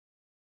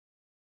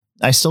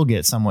I still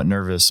get somewhat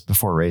nervous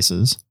before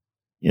races,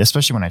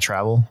 especially when I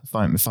travel,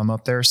 if I'm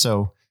up there.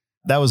 So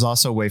that was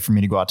also a way for me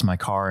to go out to my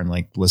car and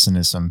like listen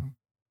to some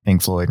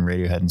Pink Floyd and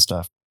Radiohead and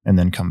stuff and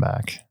then come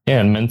back.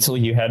 Yeah, and mentally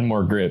you had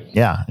more grip.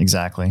 Yeah,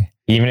 exactly.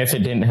 Even if it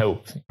didn't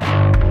help.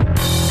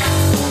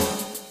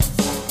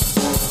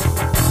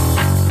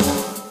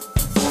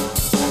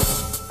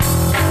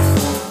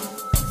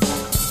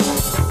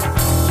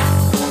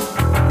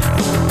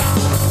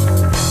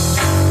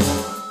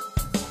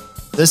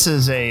 This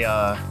is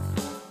a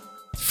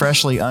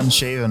freshly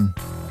unshaven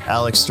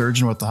Alex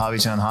Sturgeon with the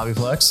Hobbytown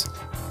Hobbyplex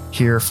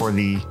here for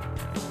the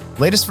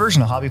latest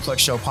version of Hobbyplex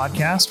Show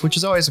podcast, which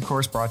is always, of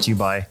course, brought to you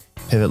by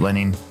Pivot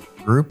Lending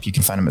Group. You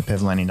can find them at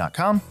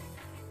pivotlending.com.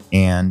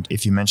 And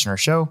if you mention our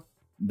show,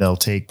 they'll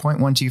take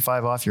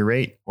 0.125 off your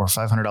rate or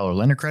 $500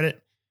 lender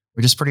credit,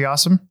 which is pretty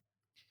awesome.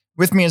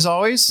 With me, as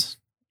always,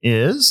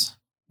 is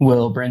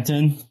Will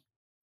Brenton.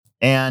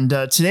 And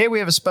today we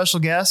have a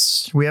special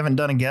guest. We haven't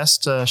done a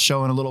guest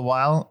show in a little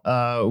while.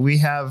 We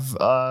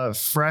have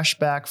fresh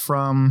back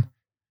from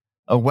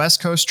a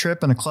West Coast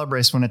trip and a club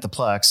race win at the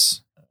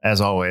Plex, as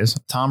always,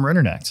 Tom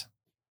Rinderknecht.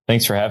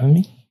 Thanks for having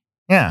me.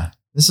 Yeah,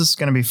 this is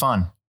going to be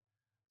fun.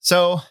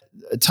 So,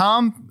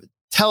 Tom,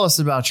 tell us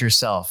about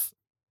yourself.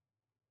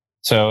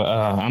 So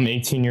I'm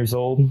 18 years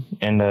old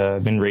and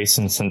I've been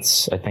racing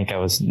since I think I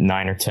was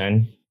 9 or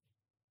 10.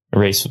 I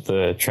raced with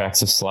the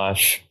Traxxas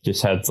Slash,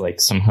 just had like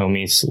some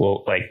homies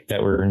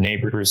that were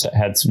neighbors that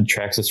had some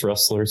Traxxas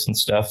rustlers and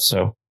stuff.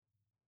 So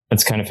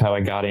that's kind of how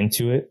I got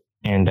into it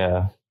and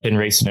been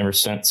racing ever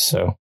since.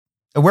 So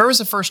where was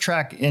the first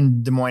track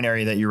in Des Moines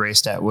area that you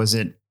raced at? Was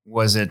it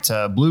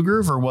Blue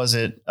Groove or was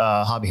it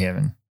Hobby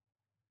Haven?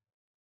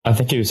 I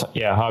think it was,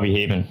 Hobby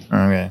Haven.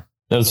 Okay.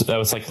 That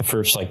was like the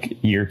first like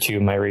year or two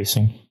of my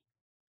racing.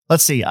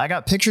 Let's see. I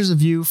got pictures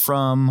of you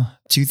from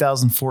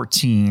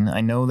 2014.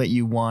 I know that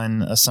you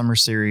won a summer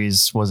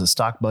series. Was it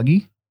Stock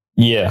Buggy?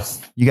 Yeah.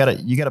 You got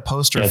a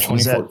poster. Yeah,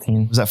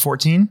 2014. Was that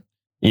 14?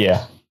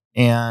 Yeah.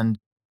 And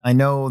I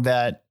know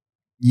that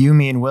you,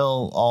 me, and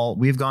Will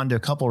we've gone to a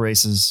couple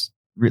races,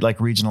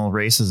 like regional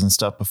races and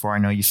stuff before. I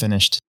know you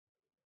finished.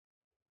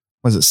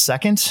 Was it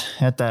second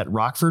at that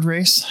Rockford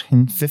race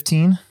in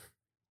 15?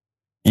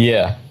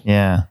 Yeah.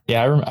 Yeah.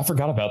 Yeah. I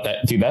forgot about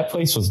that. Dude, that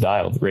place was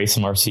dialed. Race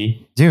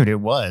MRC. Dude, it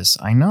was.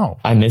 I know.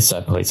 I miss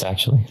that place,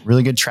 actually.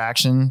 Really good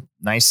traction.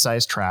 Nice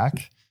sized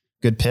track.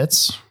 Good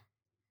pits.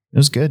 It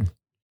was good.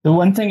 The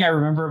one thing I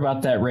remember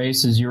about that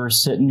race is you were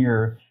sitting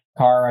your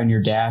car on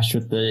your dash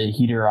with the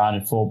heater on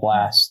at full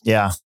blast.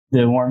 Yeah.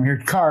 To warm your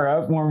car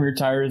up, warm your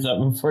tires up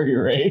before you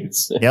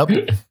race. Yep.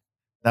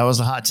 That was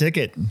a hot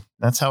ticket.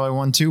 That's how I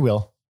won too,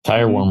 Will.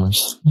 Tire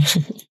warmers.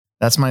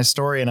 That's my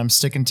story and I'm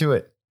sticking to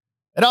it.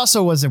 It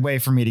also was a way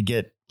for me to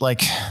get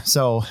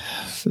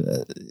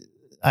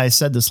I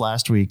said this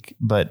last week,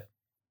 but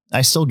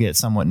I still get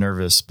somewhat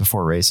nervous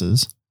before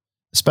races,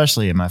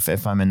 especially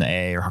if I'm in the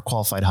A or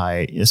qualified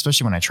high,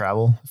 especially when I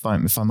travel, if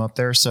I'm up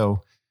there.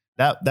 So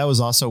that was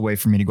also a way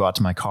for me to go out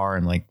to my car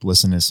and like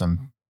listen to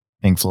some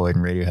Pink Floyd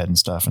and Radiohead and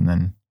stuff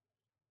and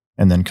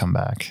then come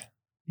back.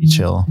 Be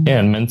chill. Yeah,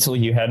 and mentally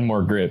you had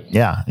more grip.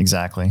 Yeah,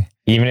 exactly.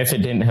 Even if it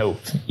didn't help,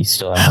 you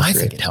still had more grip. I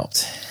think it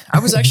helped. I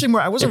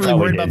wasn't really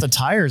worried about the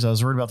tires. I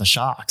was worried about the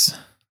shocks.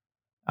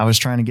 I was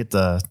trying to get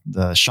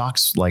the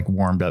shocks like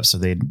warmed up so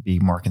they'd be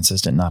more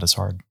consistent, not as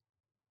hard.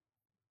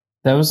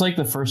 That was like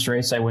the first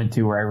race I went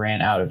to where I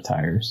ran out of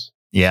tires.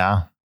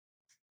 Yeah.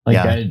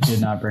 I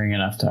did not bring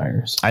enough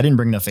tires. I didn't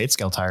bring enough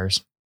 8-scale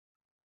tires.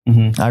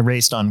 Mm-hmm. I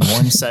raced on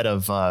one set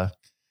of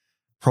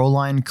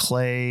Proline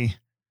clay.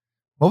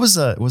 Was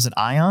it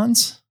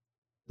Ions?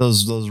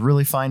 Those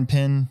really fine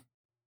pin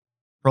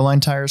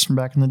Proline tires from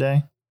back in the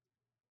day?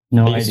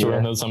 No I used to idea.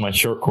 run those on my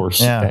short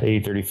course Yeah. at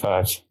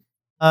 835.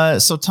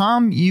 So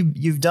Tom,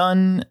 you've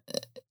done,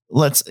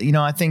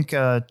 I think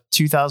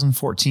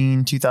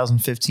 2014,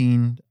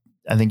 2015,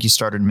 I think you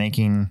started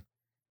making,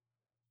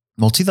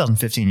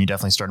 2015, you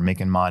definitely started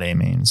making Mod A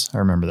mains. I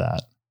remember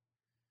that.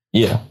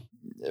 Yeah.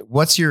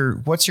 What's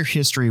your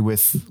history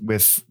with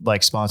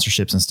like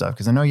sponsorships and stuff?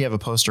 Because I know you have a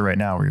poster right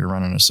now where you're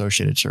running an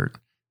Associated shirt.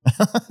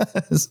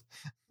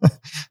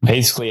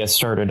 Basically, I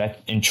started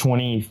in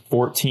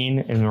 2014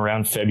 and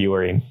around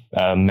February.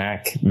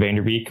 Mac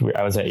Vanderbeek,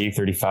 I was at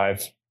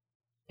 835,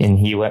 and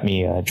he let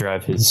me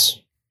drive his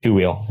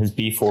two-wheel, his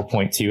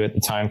B4.2 at the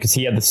time, because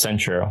he had the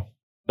Centro,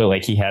 but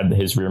like he had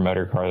his rear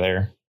motor car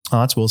there. Oh,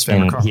 that's Will's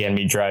favorite car. He had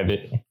me drive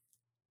it,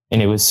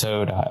 and it was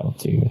so dialed,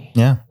 dude.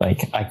 Yeah.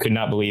 Like, I could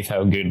not believe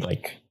how good,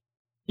 like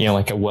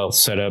a well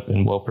set up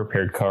and well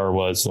prepared car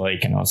was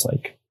like, and I was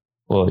like,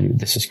 well, dude,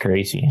 this is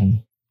crazy.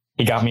 And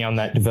he got me on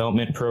that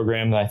development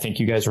program that I think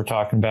you guys were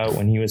talking about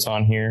when he was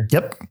on here.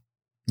 Yep.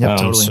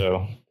 Totally.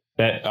 So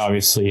that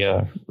obviously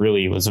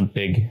really was a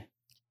big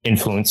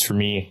influence for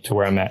me to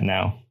where I'm at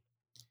now.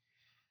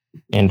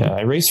 And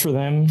I raced for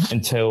them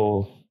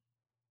until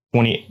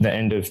the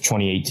end of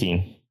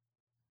 2018.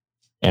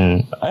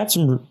 And I had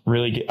some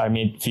really good, I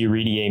made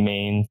Fioriti A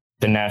main,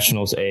 the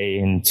Nationals A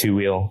and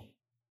two-wheel.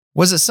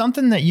 Was it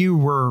something that you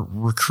were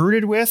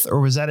recruited with, or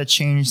was that a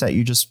change that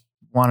you just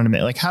wanted to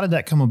make? Like, how did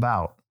that come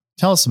about?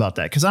 Tell us about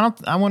that. Because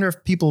I wonder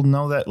if people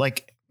know that.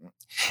 Like,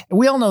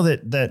 we all know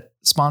that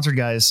sponsored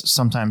guys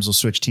sometimes will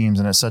switch teams,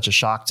 and it's such a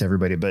shock to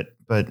everybody. But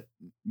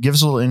give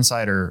us a little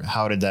insider.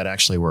 How did that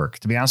actually work?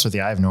 To be honest with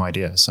you, I have no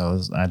idea. So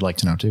I'd like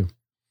to know too.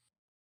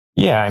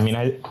 Yeah, I mean,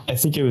 I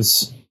think it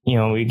was,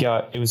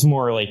 it was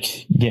more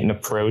like getting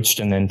approached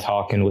and then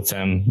talking with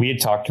them. We had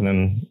talked to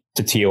them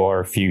to TOR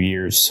a few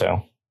years,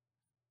 so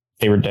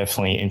they were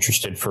definitely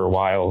interested for a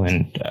while,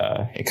 and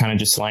it kind of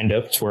just lined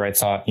up to where I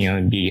thought,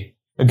 it'd be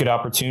a good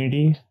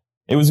opportunity.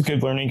 It was a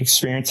good learning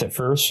experience at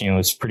first. It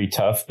was pretty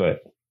tough,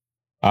 but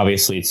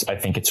obviously I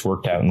think it's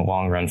worked out in the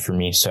long run for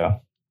me. So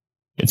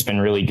it's been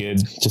really good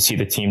to see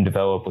the team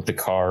develop with the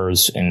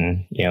cars,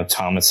 and,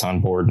 Thomas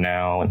on board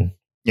now, and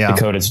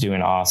Dakota's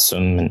doing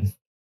awesome, and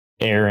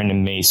Aaron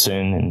and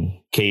Mason and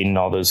Caden,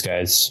 all those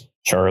guys,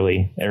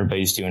 Charlie,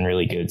 everybody's doing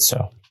really good.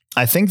 So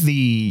I think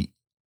the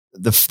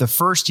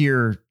first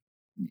year,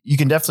 you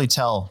can definitely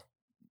tell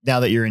now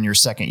that you're in your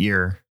second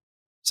year.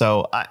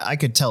 So I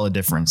could tell a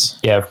difference.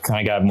 Yeah, I've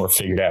kind of got more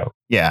figured out.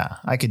 Yeah,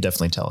 I could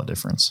definitely tell a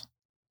difference.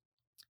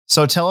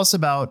 So tell us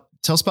about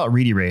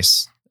Reedy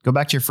Race. Go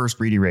back to your first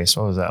Reedy Race.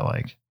 What was that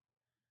like?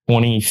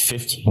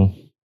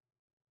 2015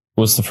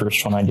 was the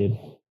first one I did.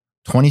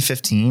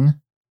 2015?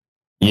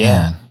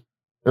 Yeah.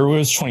 Or it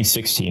was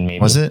 2016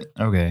 maybe. Was it?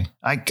 Okay.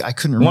 I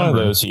couldn't remember. One of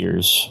those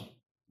years.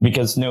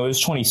 Because it was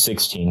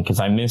 2016 because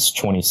I missed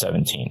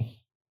 2017.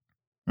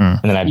 And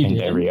then I've been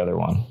to every other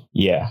one.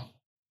 Yeah.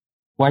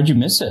 Why'd you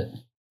miss it?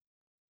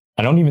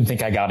 I don't even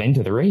think I got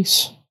into the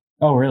race.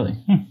 Oh, really?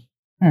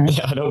 Right.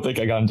 Yeah, I don't think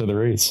I got into the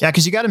race. Yeah,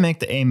 because you got to make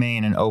the A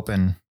main and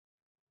open.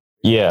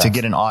 Yeah. To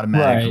get an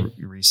automatic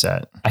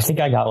reset. I think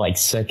I got like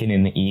second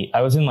in the E.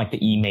 I was in like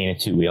the E main at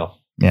 2-wheel.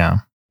 Yeah.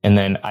 And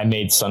then I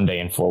made Sunday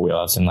in 4-wheel.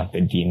 I was in like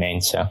the D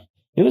main. So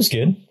it was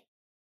good.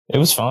 It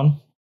was fun.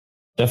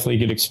 Definitely a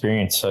good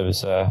experience. It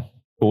was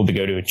cool to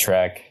go to a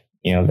track,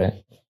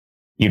 that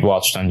you'd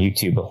watched on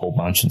YouTube a whole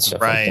bunch and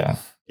stuff like that.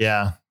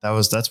 Yeah.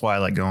 That's why I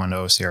like going to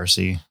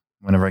OCRC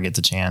whenever I get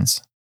the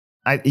chance.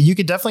 You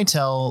could definitely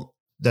tell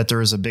that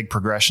there is a big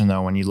progression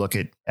though when you look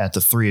at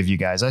the three of you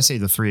guys. I say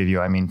the three of you,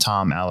 I mean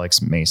Tom,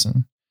 Alex,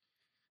 Mason.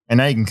 And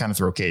now you can kind of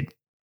throw Cade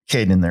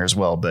in there as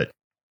well. But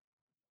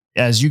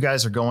as you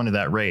guys are going to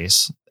that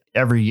race,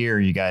 every year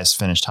you guys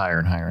finished higher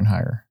and higher and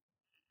higher.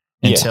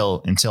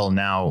 Until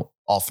now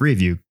all three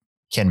of you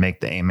can make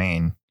the A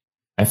main.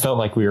 I felt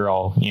like we were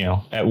all,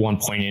 at one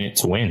point in it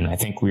to win. I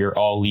think we were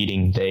all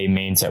leading the A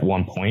mains at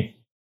one point.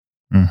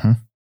 Mm-hmm.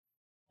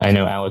 I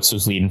know Alex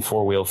was leading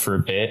 4-wheel for a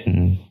bit,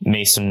 and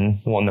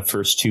Mason won the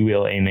first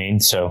 2-wheel A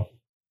main. So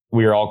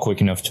we were all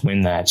quick enough to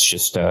win that. It's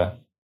just the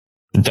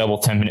double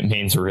 10-minute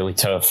mains are really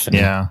tough.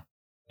 And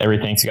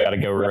everything's got to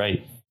go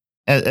right.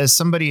 As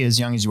somebody as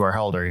young as you are,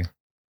 how old are you?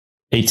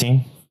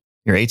 18.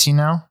 You're 18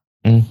 now?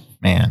 Mm.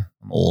 Man,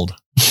 I'm old.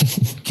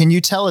 Can you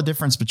tell a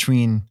difference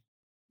between,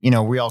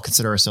 we all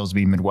consider ourselves to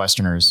be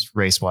Midwesterners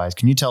race-wise.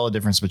 Can you tell a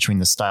difference between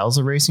the styles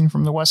of racing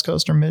from the West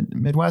Coast or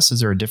Midwest? Is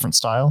there a different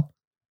style?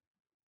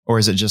 Or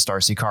is it just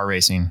RC car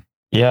racing?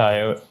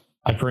 Yeah,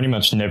 I pretty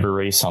much never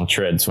race on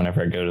treads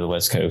whenever I go to the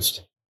West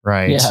Coast.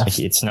 Right. Yeah. Like,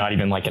 it's not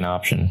even like an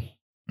option.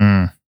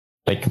 Mm.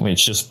 Like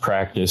it's just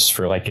practice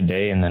for like a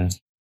day, and then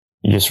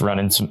you just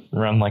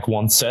run like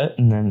one set,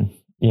 and then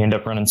you end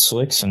up running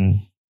slicks.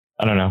 And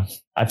I don't know.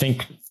 I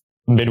think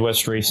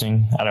Midwest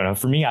racing, I don't know.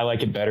 For me, I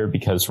like it better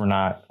because we're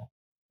not,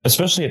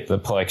 especially at the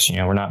Plex,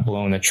 we're not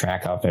blowing the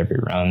track off every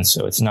run.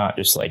 So it's not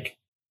just like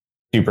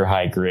super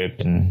high grip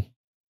and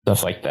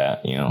stuff like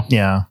that,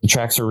 Yeah. The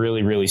tracks are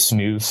really, really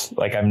smooth,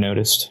 like I've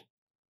noticed,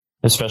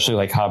 especially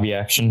like Hobby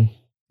Action.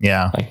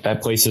 Yeah. Like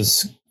that place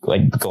is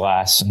like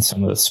glass in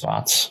some of the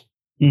spots.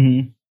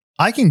 Mm-hmm.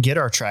 I can get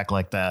our track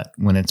like that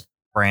when it's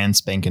brand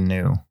spanking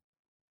new.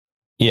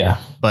 Yeah.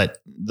 But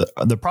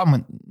the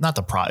problem,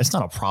 it's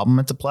not a problem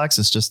at the Plex.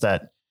 It's just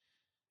that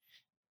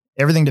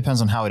everything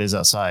depends on how it is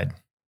outside.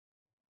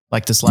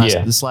 Like this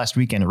last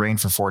weekend, it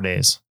rained for 4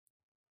 days.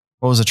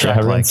 What was the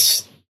track like?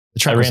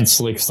 I ran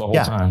slicks the whole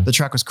time. The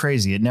track was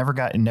crazy. It never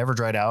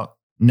dried out,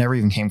 never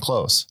even came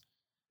close.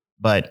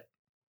 But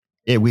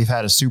we've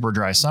had a super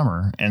dry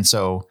summer. And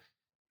so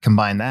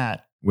combine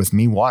that with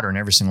me watering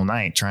every single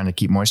night, trying to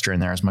keep moisture in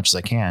there as much as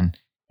I can.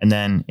 And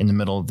then in the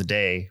middle of the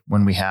day,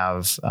 when we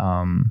have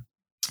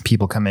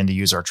people come in to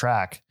use our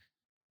track,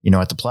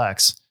 at the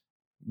Plex,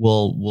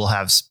 we'll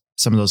have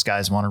some of those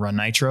guys want to run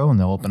nitro, and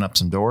they'll open up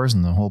some doors,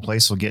 and the whole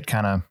place will get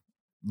kind of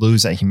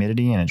lose that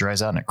humidity, and it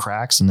dries out and it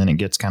cracks, and then it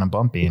gets kind of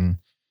bumpy. And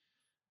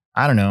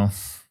I don't know.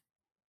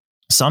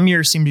 Some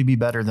years seem to be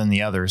better than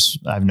the others.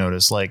 I've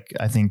noticed. Like,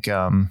 I think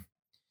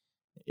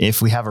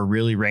if we have a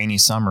really rainy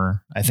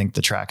summer, I think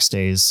the track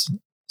stays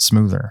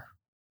smoother.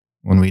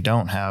 When we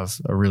don't have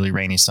a really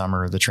rainy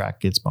summer, the track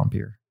gets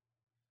bumpier.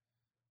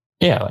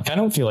 Yeah, like I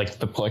don't feel like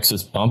the Plex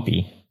is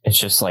bumpy. It's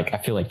just like I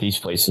feel like these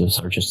places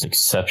are just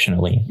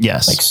exceptionally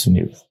like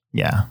smooth.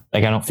 Yeah.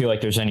 Like I don't feel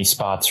like there's any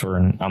spots where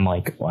I'm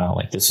like, wow,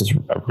 like this is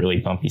a really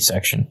bumpy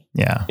section.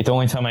 Yeah. The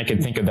only time I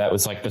could think of that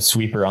was like the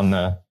sweeper on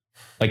the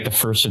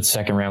first and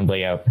second round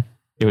layout.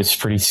 it was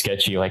pretty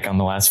sketchy, like on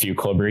the last few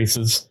club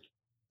races.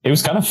 It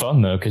was kind of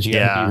fun though, because you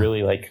had to be really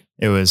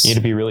you had to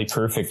be really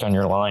perfect on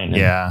your line.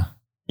 Yeah.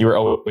 You were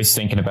always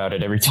thinking about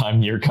it every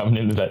time you were coming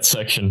into that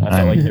section. I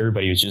felt like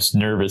everybody was just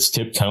nervous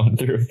tiptoeing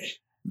through.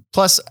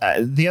 Plus,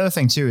 the other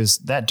thing too is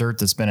that dirt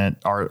that's been at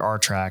our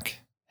track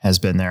has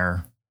been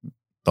there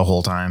the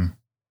whole time,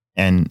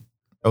 and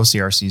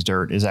OCRC's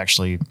dirt is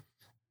actually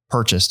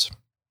purchased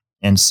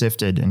and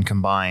sifted and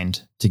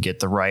combined to get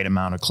the right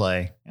amount of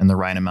clay and the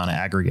right amount of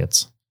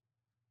aggregates.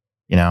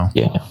 Yeah.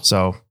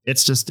 So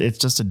it's just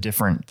a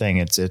different thing.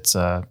 It's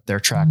their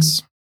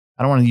tracks.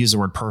 I don't want to use the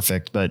word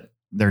perfect, but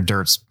their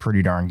dirt's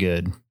pretty darn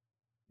good,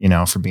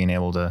 for being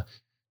able to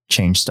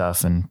change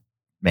stuff and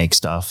make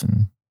stuff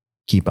and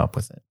keep up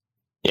with it.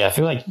 Yeah, I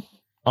feel like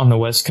on the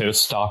West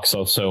Coast, stock's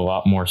also a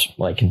lot more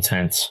like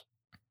intense.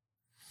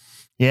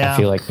 Yeah, I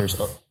feel like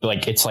there's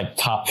like it's like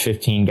top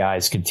 15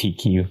 guys could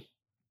TQ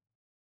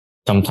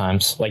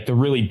sometimes. Like the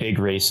really big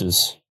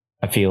races,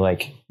 I feel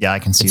like I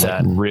can see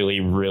that. Like really,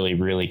 really,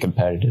 really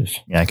competitive.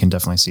 Yeah, I can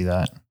definitely see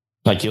that.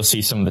 Like you'll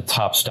see some of the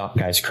top stock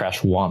guys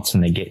crash once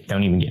and they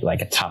don't even get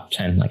like a top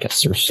 10, like at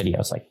Surf City. I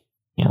was like,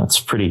 it's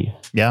pretty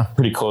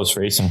close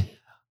racing.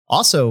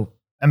 Also,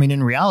 I mean,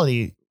 in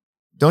reality,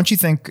 don't you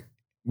think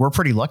we're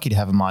pretty lucky to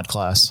have a mod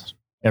class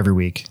every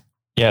week?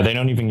 Yeah, they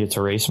don't even get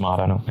to race mod,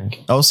 I don't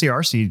think.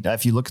 OCRC,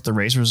 if you look at the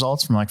race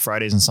results from like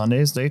Fridays and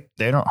Sundays, they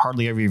don't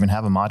hardly ever even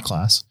have a mod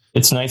class.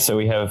 It's nice that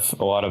we have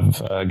a lot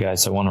of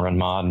guys that want to run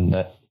mod and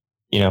that,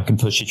 can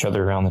push each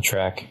other around the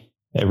track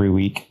every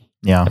week.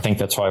 Yeah. I think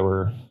that's why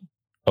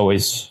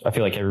I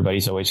feel like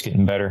everybody's always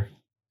getting better.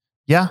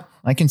 Yeah,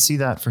 I can see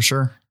that for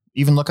sure.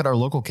 Even look at our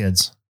local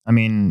kids. I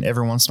mean,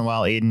 every once in a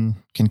while, Aiden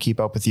can keep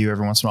up with you.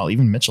 Every once in a while,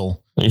 even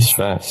Mitchell. He's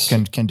fast.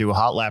 Can do a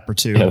hot lap or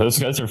two. Yeah, those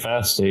guys are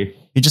fast, dude.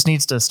 He just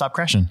needs to stop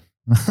crashing.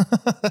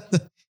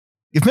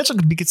 If Mitchell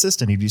could be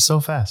consistent, he'd be so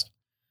fast.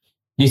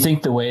 Do you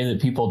think the way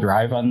that people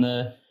drive on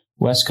the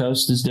West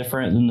Coast is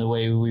different than the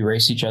way we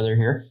race each other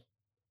here?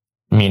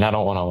 I mean, I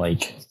don't want to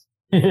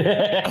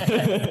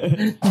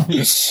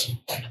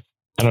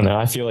I don't know.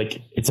 I feel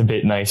like it's a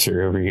bit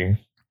nicer over here.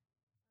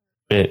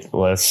 Bit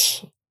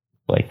less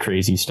like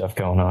crazy stuff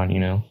going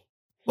on,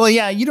 Well,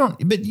 yeah,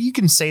 but you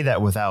can say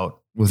that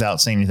without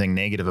saying anything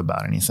negative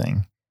about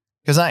anything.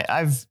 Because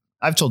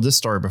I've told this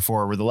story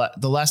before where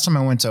the last time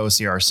I went to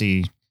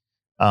OCRC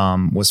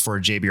was for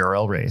a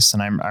JBRL race.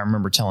 And I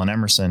remember telling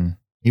Emerson,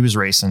 he was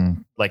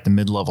racing like the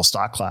mid-level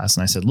stock class.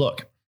 And I said,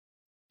 look,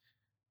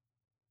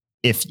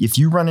 if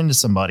you run into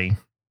somebody,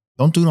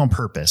 don't do it on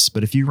purpose.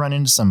 But if you run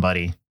into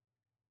somebody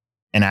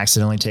and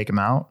accidentally take them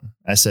out,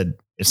 I said,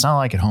 it's not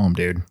like at home,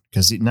 dude.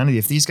 Because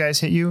if these guys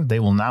hit you, they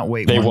will not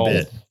wait one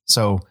bit.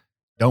 So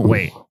don't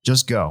wait,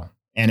 just go.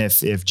 And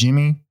if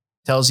Jimmy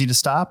tells you to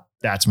stop,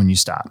 that's when you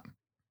stop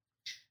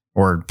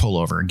or pull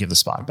over and give the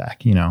spot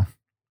back,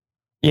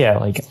 Yeah,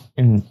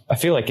 I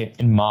feel like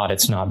in mod,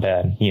 it's not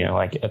bad,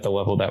 like at the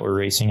level that we're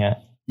racing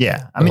at.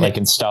 Yeah. I mean, like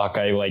in stock,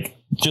 I like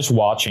just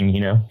watching,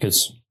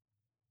 because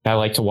I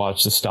like to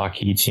watch the stock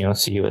heats,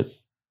 see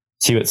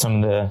what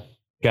some of the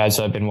guys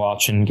I've been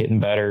watching getting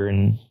better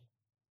and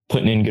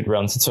putting in good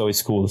runs. It's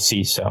always cool to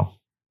see. So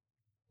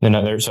then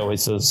there's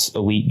always those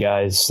elite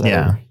guys that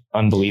are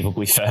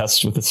unbelievably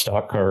fast with the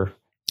stock car.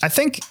 I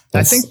think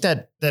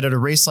that at a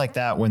race like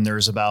that, when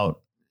there's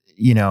about,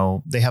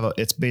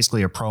 it's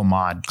basically a pro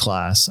mod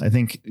class. I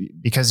think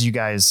because you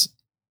guys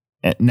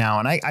now,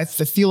 and I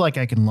feel like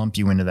I can lump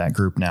you into that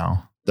group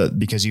now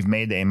because you've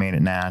made the A-Main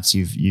at Nats.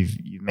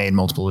 You've made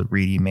multiple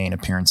Reedy main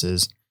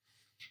appearances.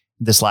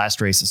 This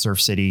last race at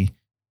Surf City.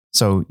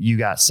 So you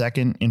got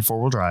second in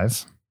 4-wheel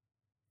drive,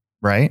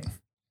 right?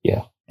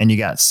 Yeah. And you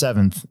got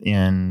 7th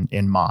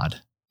in mod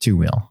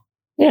 2-wheel.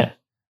 Yeah.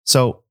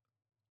 So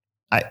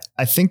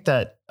I think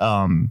that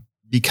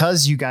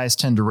because you guys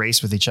tend to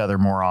race with each other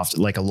more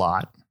often, like a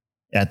lot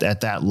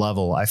at that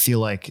level, I feel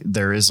like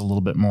there is a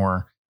lot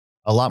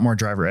more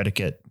driver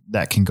etiquette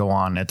that can go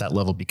on at that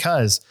level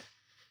because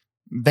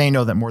they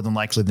know that more than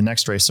likely the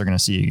next race they're going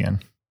to see you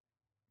again.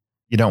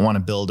 You don't want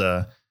to build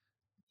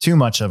too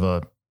much of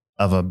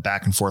a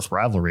back and forth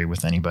rivalry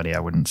with anybody, I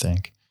wouldn't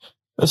think.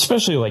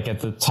 Especially like at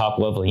the top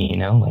level,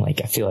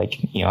 like I feel like,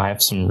 I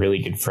have some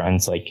really good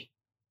friends, like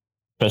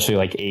especially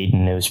like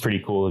Aiden. It was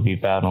pretty cool to be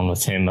battling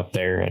with him up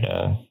there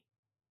at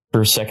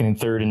first, second, and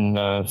third in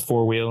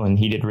 4-wheel, and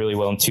he did really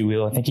well in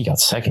 2-wheel. I think he got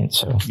second.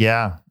 So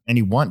yeah,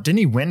 and didn't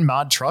he win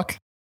mod truck?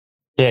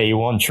 Yeah, he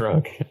won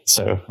truck.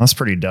 So that's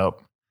pretty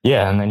dope.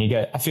 Yeah, and then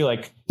I feel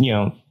like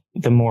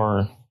the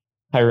more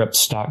higher up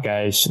stock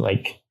guys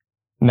like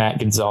Matt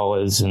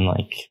Gonzalez and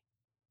like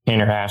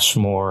Tanner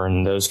Ashmore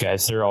and those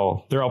guys, they're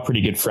all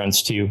pretty good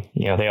friends too.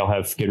 They all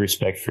have good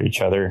respect for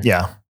each other.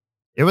 Yeah.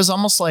 It was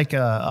almost like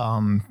I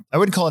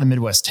wouldn't call it a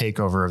Midwest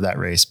takeover of that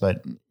race,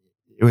 but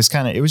it was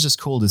just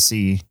cool to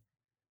see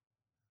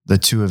the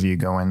two of you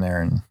go in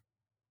there and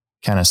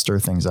kind of stir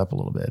things up a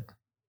little bit.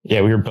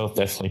 Yeah, we were both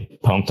definitely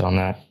pumped on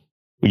that.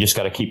 We just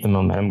got to keep the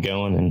momentum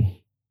going. And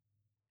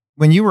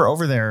when you were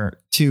over there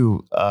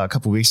too, a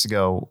couple of weeks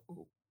ago,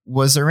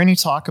 was there any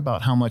talk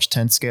about how much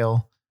tent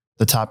scale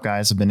the top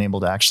guys have been able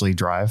to actually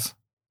drive?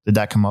 Did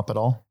that come up at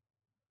all?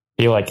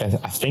 I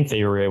think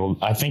they were able.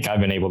 I think I've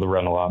been able to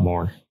run a lot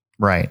more.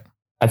 Right.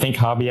 I think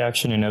Hobby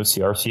Action and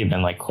OCRC have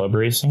been like club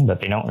racing,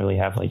 but they don't really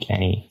have like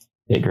any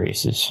big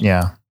races.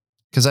 Yeah.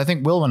 Because I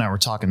think Will and I were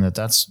talking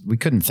we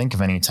couldn't think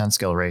of any 10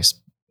 scale race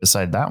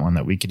beside that one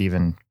that we could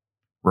even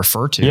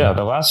refer to. Yeah,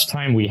 the last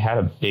time we had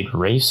a big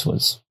race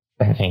was,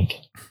 I think,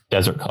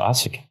 Desert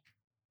Classic.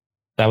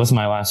 That was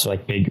my last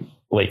like big,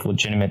 like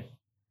legitimate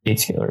 8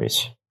 scale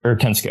race or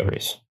 10 scale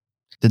race.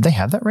 Did they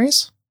have that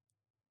race?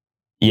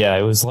 Yeah,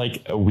 it was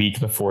like a week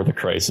before the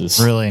crisis.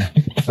 Really?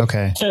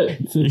 Okay.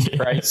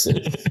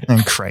 Crisis.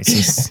 And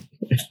crisis.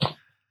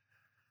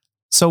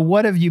 So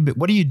what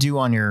do you do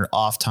on your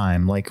off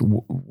time? Like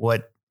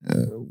what,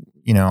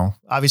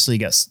 obviously you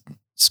got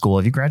school.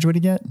 Have you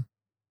graduated yet?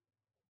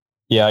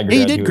 Yeah, I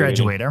graduated. You did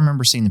graduate. I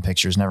remember seeing the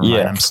pictures. Never mind.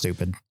 Yeah. I'm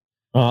stupid.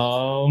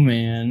 Oh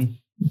man.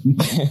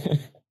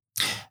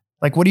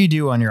 Like, what do you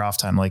do on your off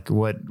time? Like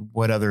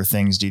what other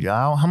things do you do?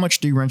 How much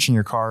do you wrench in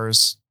your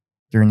cars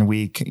during the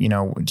week?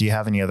 Do you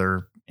have any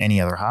other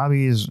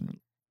hobbies?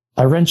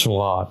 I wrench a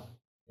lot,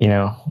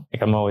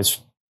 like I'm always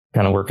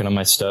kind of working on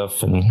my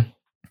stuff and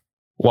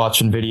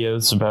watching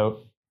videos about,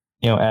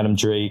 Adam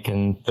Drake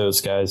and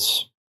those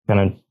guys, kind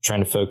of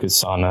trying to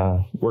focus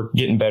on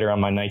getting better on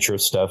my nitro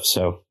stuff.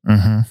 So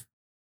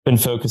been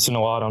focusing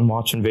a lot on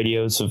watching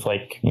videos of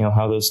like,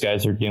 how those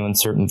guys are doing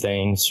certain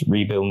things,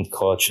 rebuilding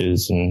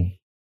clutches, and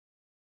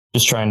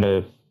just trying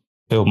to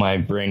build my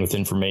brain with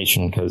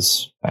information,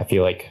 because I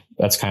feel like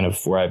that's kind of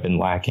where I've been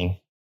lacking.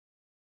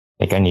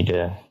 Like I need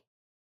to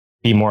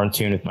be more in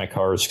tune with my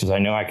cars, because I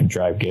know I can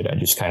drive good. I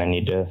just kind of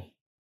need to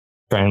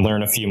try and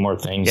learn a few more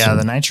things. Yeah,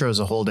 the nitro is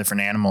a whole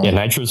different animal. Yeah,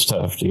 nitro's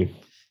tough, dude.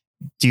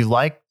 Do you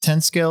like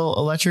 10 scale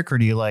electric or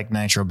do you like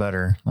nitro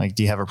better? Like,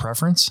 do you have a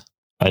preference?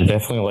 I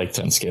definitely like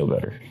 10 scale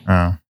better.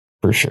 Oh,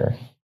 for sure.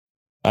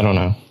 I don't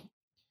know.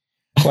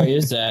 Why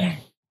is that?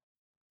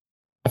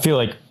 I feel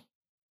like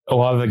a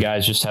lot of the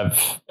guys just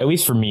have, at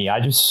least for me,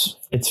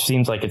 it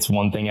seems like it's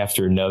one thing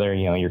after another.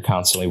 You're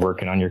constantly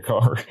working on your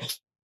car.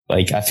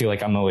 Like, I feel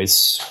like I'm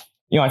always,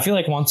 I feel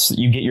like once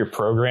you get your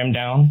program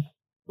down,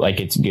 like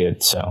it's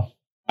good. So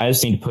I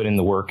just need to put in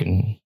the work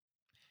and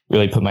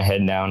really put my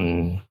head down.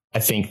 And I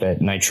think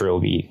that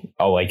nitro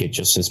I'll like it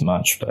just as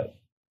much. But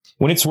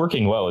when it's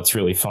working well, it's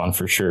really fun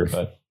for sure.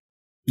 But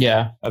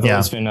yeah, I've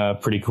always been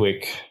pretty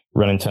quick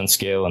running 10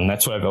 scale, and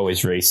that's what I've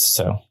always raced.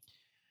 So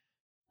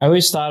I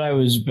always thought I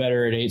was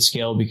better at 8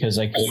 scale because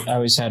I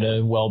always had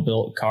a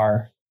well-built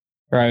car,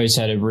 or I always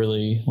had a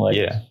really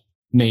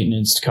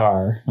maintenance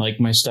car. Like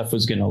my stuff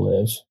was going to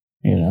live,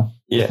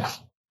 Yeah.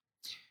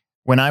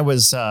 When I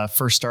was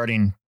first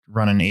starting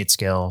running 8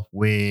 scale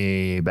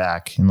way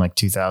back in like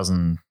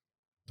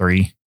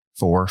 2003,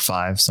 4,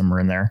 5, somewhere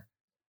in there,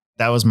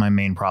 that was my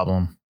main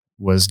problem,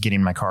 was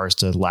getting my cars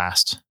to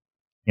last.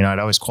 I'd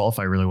always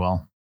qualify really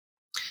well,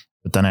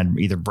 but then I'd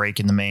either break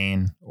in the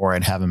main or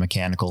I'd have a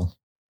mechanical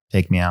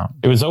take me out.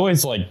 It's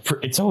always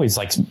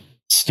like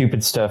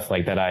stupid stuff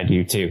like that I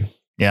do too.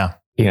 Yeah.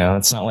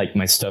 It's not like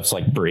my stuff's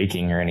like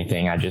breaking or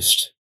anything. I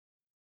just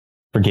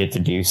forget to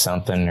do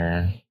something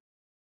or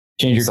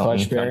change your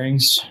clutch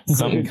bearings.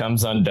 Something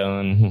comes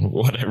undone,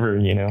 whatever,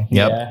 Yep.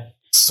 Yeah.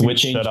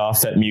 Switch shut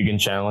off at Mugen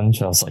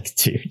Challenge. I was like,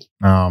 dude.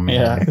 Oh,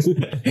 man.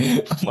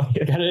 Yeah.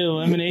 Gotta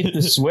eliminate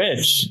the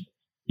switch.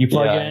 You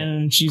plug it in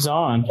and she's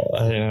on.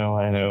 I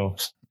know.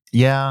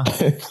 Yeah.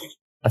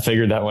 I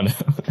figured that one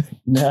out.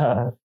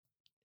 Yeah.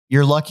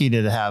 You're lucky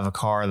to have a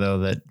car,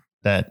 though,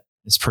 that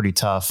is pretty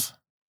tough.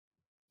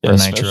 Yeah,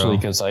 especially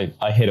because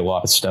I hit a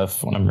lot of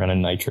stuff when I'm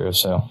running nitro.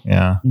 So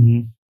yeah.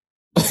 Mm-hmm.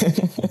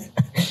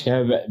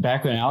 Yeah,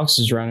 back when Alex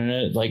was running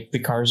it, like the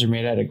cars are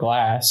made out of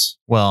glass.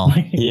 Well,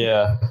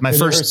 yeah.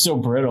 They were so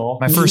brittle.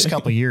 My first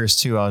couple of years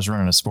too, I was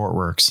running a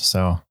Sportworks,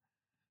 so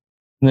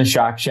and the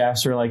shock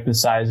shafts were like the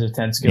size of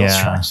 10 scale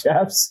shock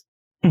shafts.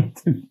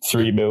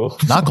 3 mil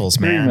knuckles,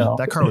 man.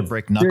 That car would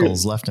break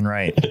knuckles left and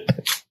right.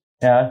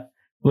 Yeah,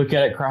 look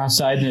at it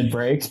cross-eyed and it'd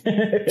break.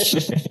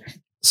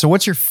 So,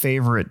 what's your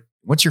favorite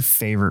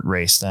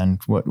race then?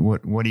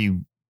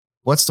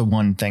 What's the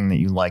one thing that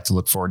you like to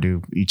look forward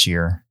to each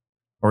year?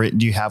 Or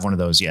do you have one of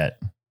those yet?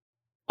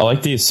 I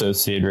like the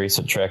associated race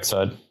at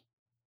Trackside.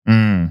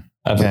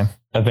 Okay.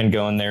 I've been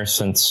going there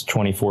since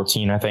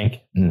 2014, I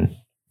think. And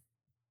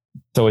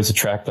it's always a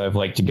track that I've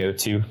liked to go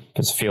to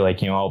because I feel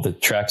like, all the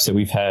tracks that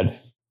we've had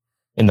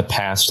in the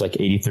past, like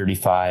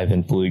 8035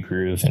 and Blue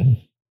Groove and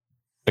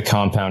the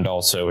Compound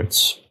also,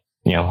 it's,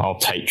 all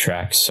tight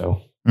tracks.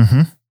 So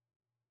kind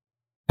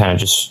of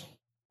just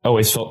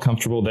always felt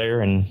comfortable there.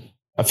 And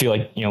I feel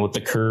like, with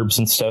the curbs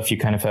and stuff, you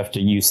kind of have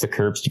to use the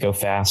curbs to go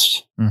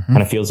fast.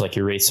 Kind of feels like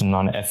you're racing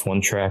on an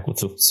F1 track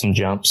with some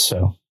jumps.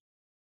 So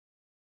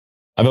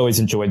I've always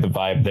enjoyed the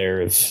vibe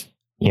there of,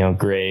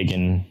 Greg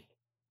and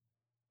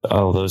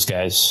all those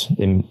guys.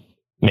 They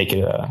make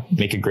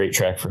a great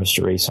track for us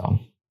to race on.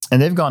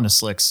 And they've gone to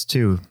slicks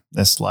too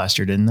this last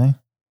year, didn't they?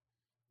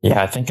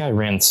 Yeah, I think I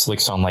ran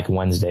slicks on like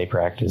Wednesday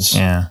practice.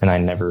 Yeah. And I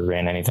never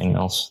ran anything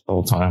else the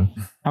whole time.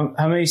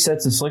 How many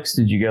sets of slicks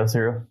did you go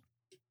through?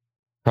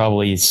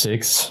 Probably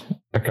 6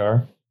 a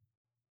car.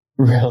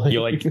 Really?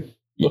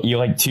 You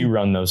like to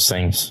run those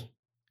things.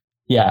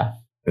 Yeah.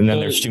 And then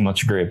there's too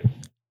much grip.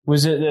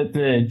 Was it that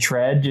the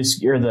tread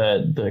or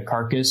the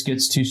carcass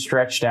gets too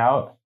stretched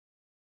out?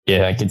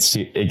 Yeah, I could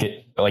see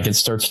it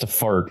starts to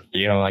fart,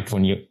 like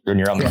when you're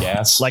on the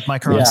gas. Like my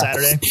car on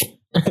Saturday.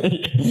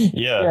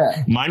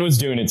 yeah. Mine was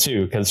doing it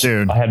too because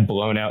I had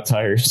blown out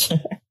tires.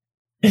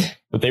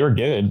 But they were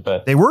good.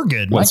 They were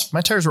good.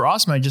 My tires were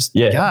awesome.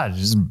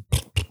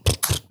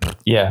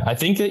 Yeah, I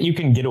think that you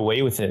can get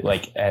away with it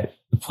like at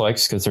the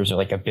Plex because there's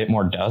like a bit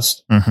more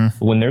dust.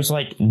 Mm-hmm. When there's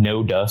like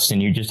no dust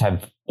and you just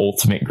have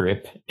ultimate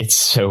grip, it's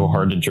so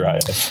hard to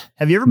drive.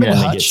 Have you ever been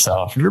Have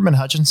you ever been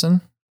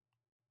Hutchinson?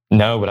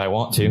 No, but I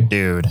want to.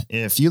 Dude,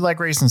 if you like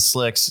racing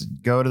slicks,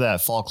 go to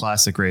that Fall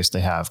Classic race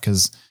they have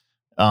because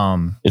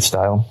it's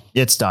dialed.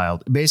 It's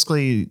dialed.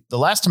 Basically, the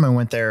last time I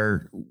went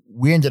there,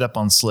 we ended up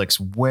on slicks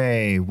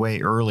way, way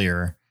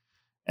earlier.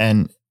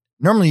 And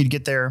normally you'd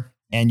get there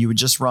and you would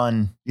just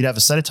you'd have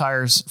a set of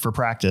tires for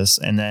practice,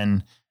 and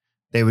then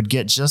they would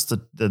get just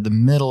the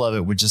middle of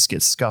it would just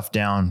get scuffed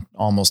down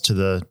almost to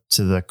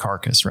the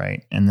carcass,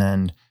 right? And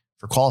then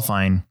for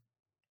qualifying,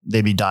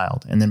 they'd be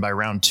dialed. And then by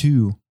round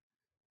 2,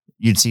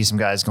 you'd see some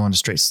guys going to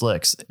straight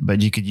slicks,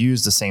 but you could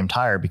use the same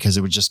tire because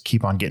it would just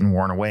keep on getting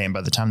worn away. And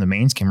by the time the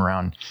mains came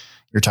around,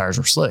 your tires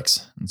were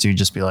slicks. And so you'd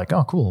just be like,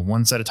 oh, cool.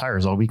 One set of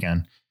tires all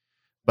weekend.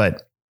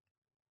 But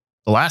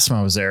the last time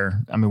I was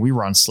there, we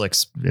were on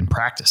slicks in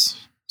practice.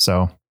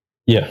 So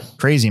yeah,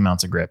 crazy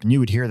amounts of grip. And you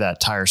would hear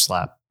that tire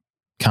slap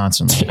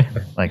constantly,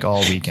 like all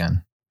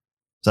weekend.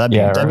 So that'd be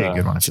a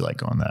good one if you like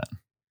going that.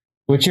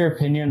 What's your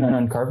opinion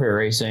on carpet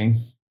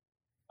racing?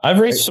 I've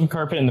raced some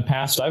carpet in the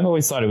past. I've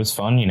always thought it was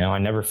fun. I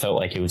never felt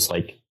like it was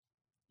like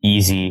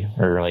easy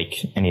or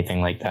like anything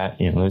like that.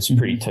 It was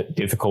pretty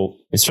difficult,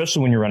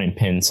 especially when you're running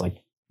pins. Like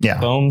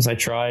foams, I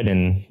tried,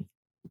 and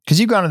because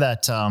you've gone to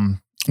that.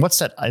 What's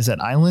that? Is that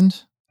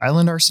Island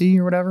RC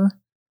or whatever?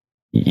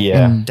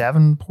 Yeah, in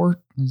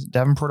Davenport,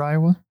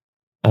 Iowa.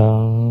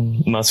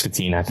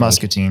 Muscatine, I think.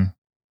 Muscatine.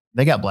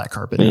 They got black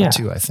carpet there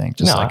too, I think,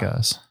 like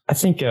us. I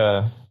think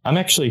I'm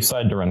actually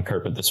excited to run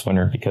carpet this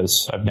winter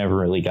because I've never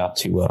really got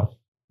to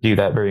do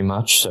that very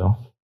much. So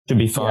it should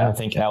be fun. Yeah. I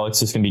think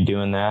Alex is going to be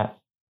doing that,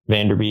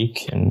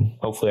 Vanderbeek, and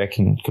hopefully I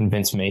can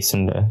convince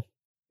Mason to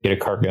get a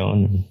car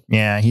going.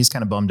 Yeah, he's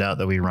kind of bummed out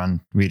that we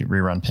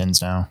rerun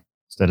pins now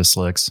instead of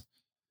slicks.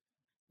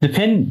 The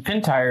pin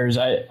tires,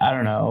 I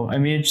don't know.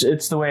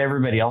 It's the way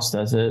everybody else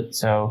does it.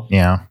 So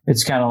yeah,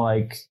 it's kind of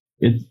like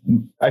it.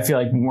 I feel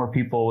like more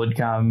people would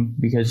come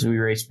because we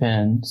race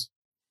pins.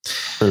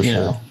 For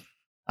sure.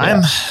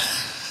 Yeah.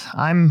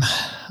 I'm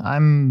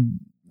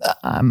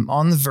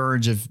on the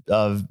verge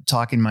of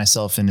talking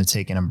myself into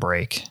taking a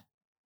break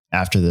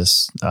after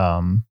this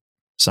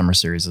summer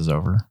series is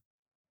over.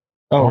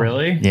 Oh,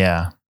 really?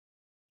 Yeah.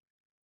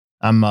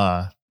 I'm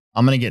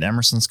gonna get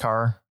Emerson's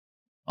car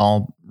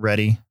all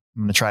ready.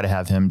 I'm gonna try to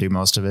have him do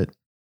most of it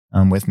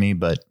with me,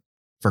 but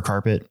for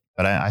carpet.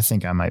 But I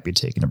think I might be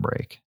taking a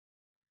break.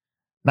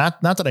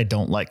 Not that I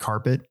don't like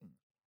carpet.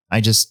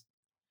 I just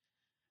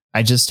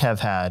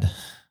have had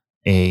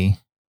a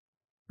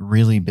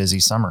really busy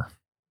summer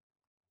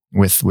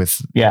with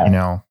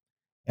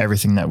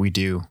everything that we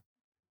do.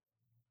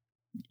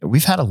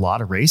 We've had a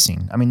lot of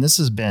racing. This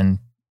has been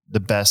the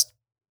best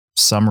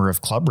summer of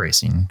club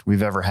racing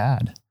we've ever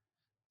had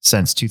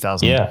since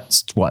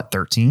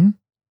 2013?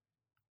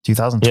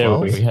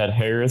 2012? Yeah, we had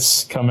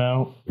Harris come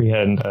out. We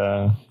had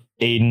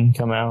Aiden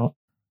come out.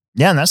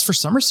 Yeah, and that's for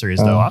summer series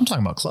though. I'm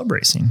talking about club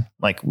racing.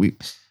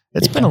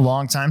 It's been a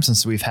long time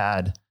since we've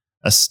had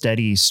a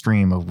steady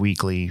stream of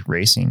weekly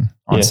racing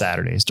on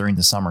Saturdays during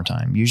the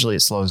summertime. Usually it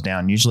slows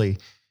down. Usually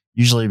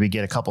we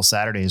get a couple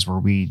Saturdays where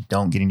we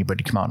don't get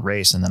anybody to come out and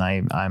race. And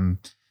then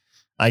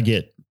I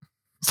get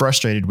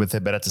frustrated with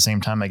it, but at the same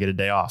time I get a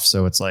day off.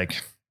 So it's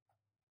like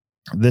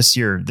this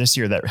year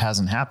that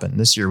hasn't happened.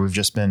 This year we've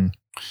just been,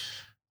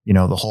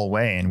 the whole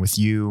way. And with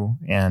you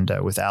and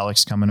with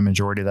Alex coming a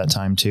majority of that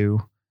time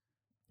too.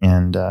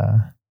 And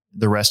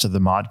the rest of the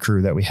mod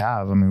crew that we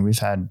have, we've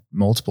had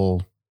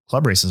multiple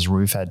club races where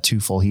we've had 2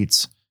 full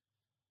heats,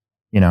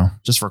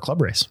 just for a club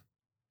race.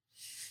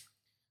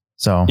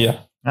 So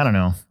I don't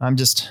know. I'm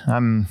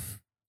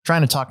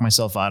trying to talk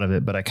myself out of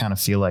it, but I kind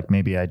of feel like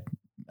maybe I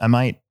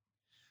might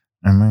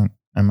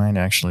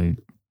actually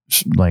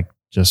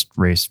just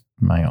race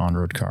my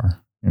on-road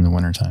car in the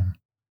wintertime.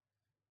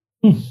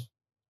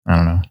 I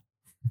don't know.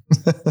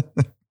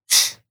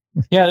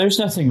 Yeah, there's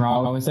nothing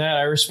wrong with that.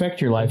 I respect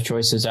your life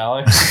choices,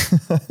 Alex.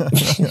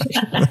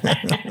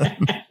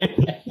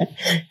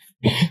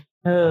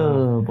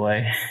 Oh,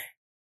 boy.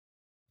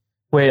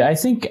 Wait, I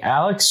think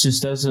Alex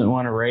just doesn't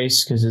want to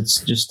race because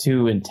it's just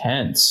too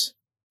intense.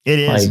 It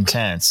is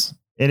intense.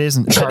 It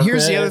isn't. But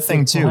here's the other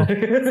thing, too.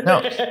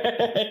 No,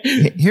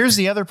 here's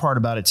the other part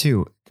about it,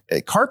 too.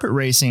 Carpet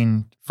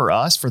racing for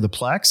us, for the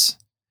Plex,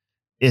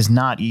 is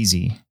not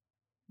easy.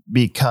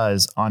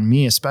 Because on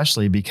me,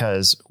 especially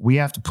because we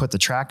have to put the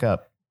track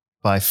up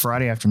by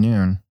Friday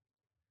afternoon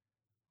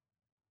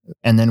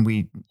and then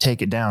we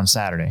take it down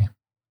Saturday.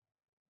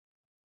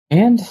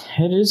 And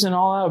it is an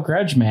all-out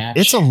grudge match.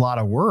 It's a lot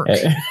of work.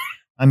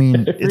 I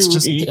mean, it's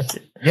just, week.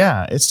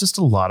 it's just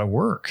a lot of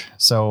work.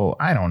 So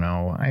I don't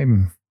know.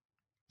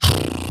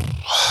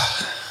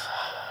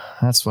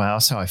 That's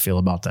how I feel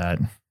about that.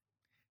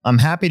 I'm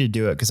happy to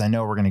do it because I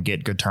know we're going to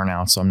get good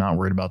turnout. So I'm not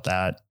worried about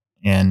that.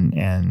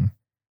 And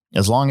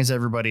as long as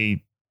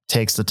everybody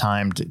takes the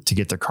time to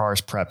get their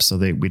cars prepped so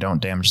that we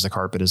don't damage the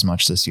carpet as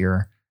much this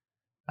year,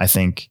 I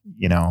think,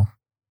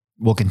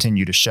 we'll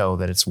continue to show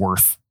that it's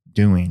worth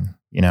doing,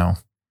 Are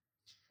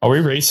we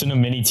racing a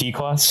mini T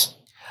class?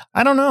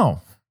 I don't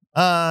know.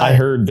 I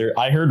heard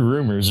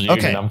rumors, dude,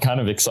 okay. And I'm kind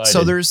of excited.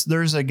 So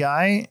there's a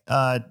guy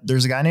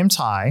named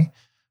Ty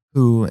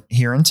who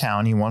here in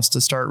town, he wants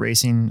to start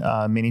racing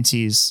mini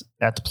Ts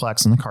at the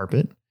Plex on the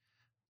carpet.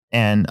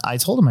 And I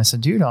told him, I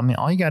said, dude, I mean,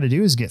 all you got to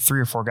do is get 3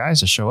 or 4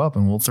 guys to show up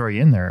and we'll throw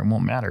you in there. It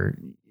won't matter.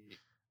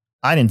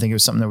 I didn't think it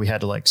was something that we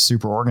had to like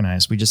super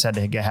organize. We just had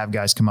to have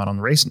guys come out on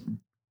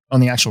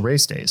the actual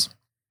race days.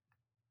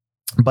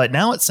 But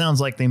now it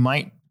sounds like they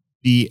might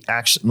be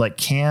actually like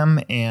Cam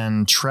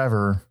and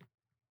Trevor,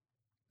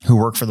 who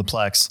work for the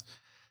Plex,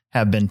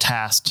 have been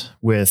tasked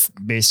with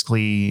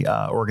basically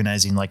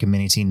organizing like a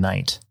mini team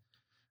night.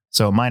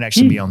 So it might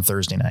actually be on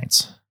Thursday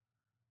nights,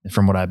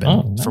 from what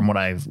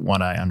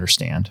I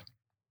understand.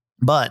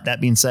 But that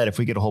being said, if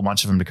we get a whole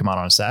bunch of them to come out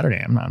on a Saturday,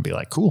 I'm going to be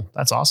like, cool,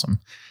 that's awesome.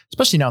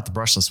 Especially now with the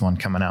brushless one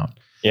coming out.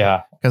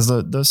 Yeah. Because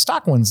the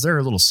stock ones, they're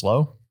a little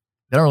slow.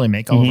 They don't really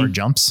make all of our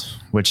jumps,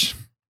 which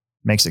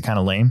makes it kind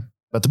of lame.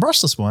 But the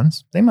brushless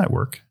ones, they might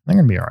work. They're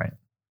going to be all right.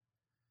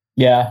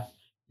 Yeah.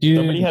 Dude,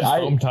 somebody had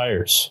foam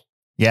tires.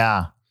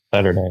 Yeah.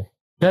 Saturday.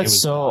 That's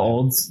so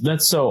old.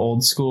 That's so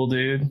old school,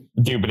 dude.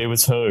 Dude, but it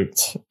was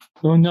hooked.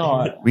 Oh,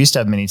 no. We used to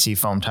have mini T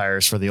foam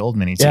tires for the old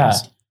mini Ts. Yeah.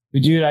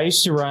 Dude, I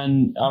used to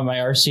run on my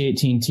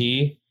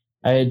RC18T.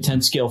 I had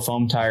 10 scale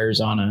foam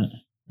tires on it.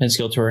 10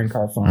 scale touring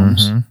car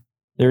foams. Mm-hmm.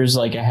 There was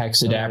like a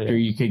hex adapter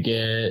you could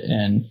get.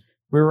 And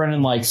we were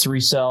running like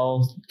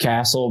 3-cell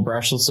Castle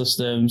brushless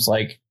systems,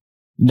 like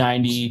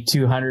 90,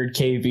 200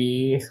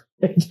 kV.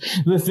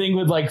 The thing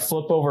would like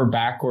flip over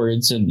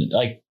backwards and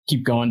like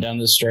keep going down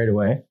the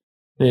straightaway.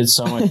 It had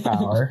so much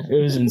power.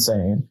 It was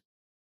insane.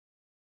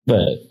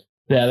 But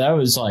yeah, that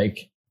was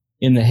like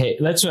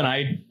that's when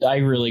I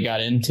really got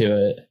into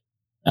it.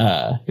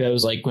 That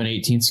was like when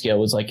 18 scale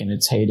was like in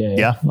its heyday.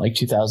 Yeah. Like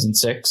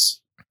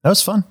 2006. That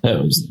was fun.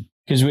 That was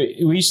because we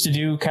used to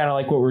do kind of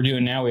like what we're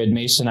doing now. We had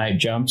Masonite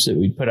jumps that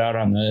we'd put out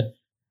on the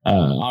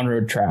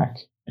on-road track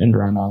and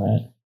run on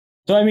it.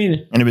 So, I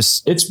mean, and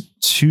it's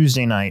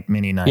Tuesday night,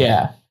 mini night.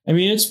 Yeah. I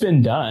mean, it's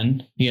been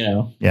done, Yeah.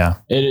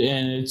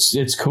 And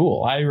it's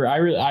cool. I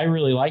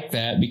really like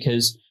that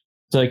because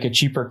it's like a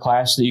cheaper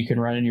class that you can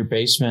run in your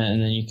basement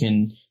and then you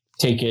can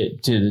take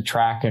it to the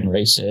track and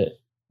race it.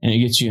 And it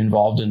gets you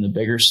involved in the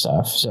bigger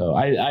stuff. So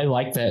I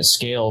like that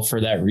scale for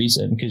that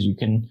reason, because you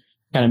can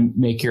kind of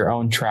make your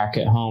own track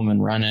at home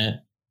and run it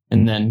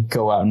and then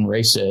go out and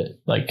race it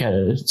like at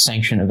a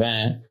sanctioned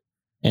event.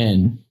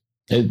 And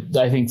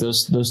I think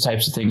those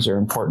types of things are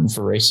important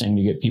for racing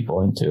to get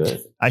people into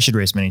it. I should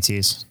race mini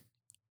Ts.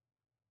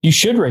 You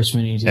should race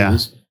mini Ts. Yeah.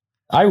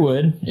 I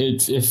would.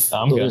 If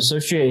the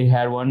Associated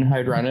had one,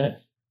 I'd run it.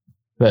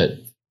 But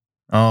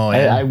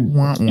yeah.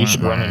 You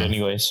should run it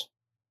anyways.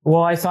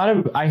 Well, I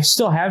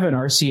still have an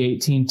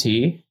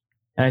RC18T,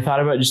 and I thought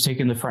about just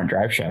taking the front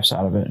drive shafts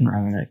out of it and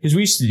running it, because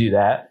we used to do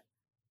that.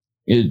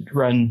 You'd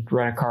run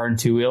a car in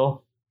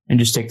 2-wheel and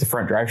just take the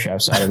front drive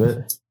shafts out of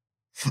it.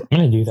 I'm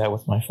gonna do that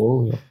with my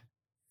 4-wheel.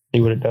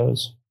 See what it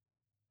does.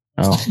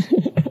 Oh,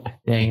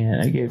 dang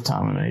it! I gave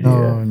Tom an idea.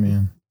 Oh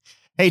man.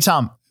 Hey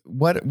Tom,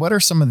 what are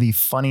some of the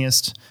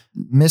funniest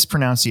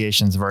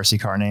mispronunciations of RC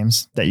car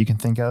names that you can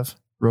think of,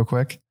 real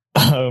quick?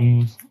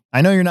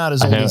 I know you're not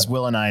as old as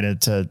Will and I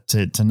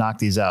to knock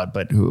these out,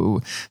 but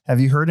have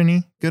you heard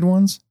any good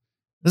ones?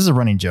 This is a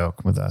running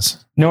joke with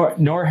us.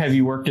 Nor have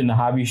you worked in the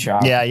hobby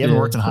shop. Yeah, you haven't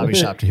worked in the hobby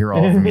shop to hear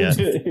all of them yet.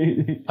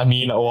 I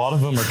mean, a lot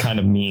of them are kind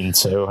of mean,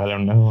 so I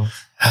don't know.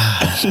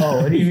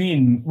 Oh, what do you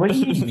mean? What do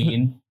you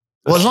mean?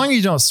 Well, as long as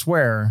you don't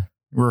swear,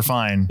 we're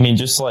fine. I mean,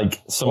 just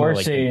like or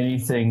like say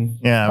anything.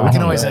 Yeah, we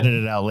can always edit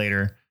it out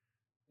later.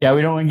 Yeah,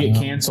 we don't want to get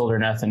canceled or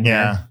nothing.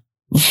 Yeah.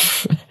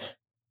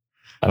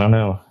 I don't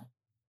know.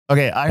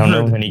 Okay, I don't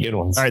know any good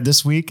ones. All right,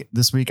 this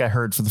week I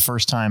heard for the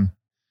first time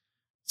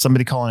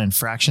somebody call an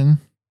infraction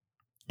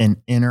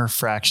an inner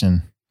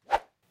fraction.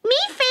 Me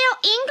fail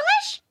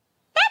English?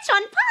 That's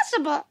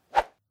impossible.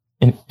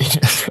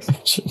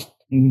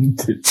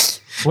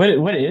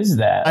 What is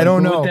that? I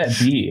don't know. What would that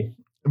be?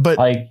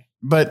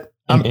 But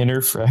an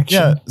inner fraction.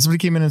 Yeah, somebody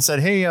came in and said,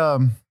 "Hey,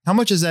 how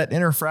much is that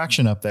inner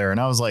fraction up there?" And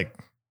I was like,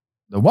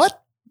 "The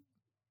what?"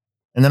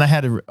 And then I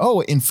had to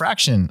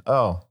infraction.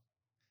 Oh.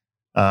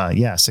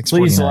 Yeah,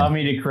 649. Please allow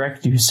me to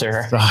correct you,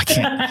 sir. Oh, I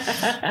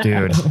can't,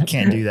 dude. I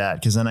can't do that,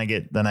 because then I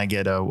get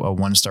a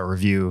 1-star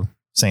review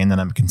saying that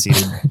I'm a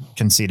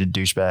conceited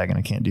douchebag, and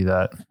I can't do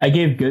that. I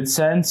gave Good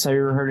Sense. Have you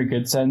ever heard of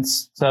Good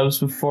Sense subs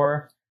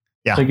before?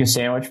 Yeah, it's like a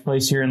sandwich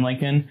place here in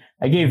Lincoln.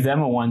 I gave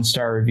them a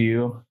 1-star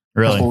review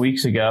a couple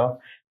weeks ago.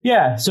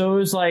 Yeah, so it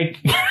was like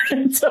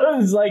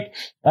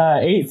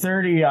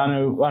 8:30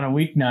 on a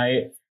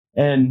weeknight,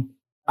 and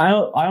I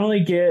only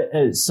get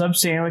at sub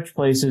sandwich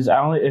places.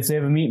 If they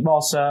have a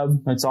meatball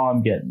sub, that's all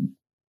I'm getting.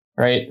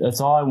 Right, that's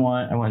all I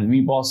want. I want a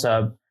meatball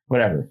sub,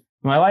 whatever.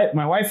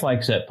 My wife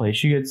likes that place.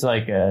 She gets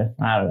like a,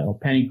 I don't know,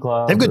 Penny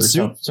Club. They have good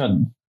soup.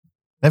 Something.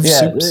 They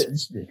have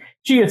soups.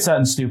 She gets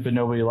something stupid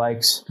nobody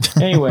likes.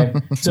 Anyway,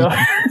 so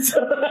I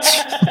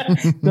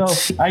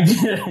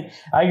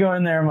go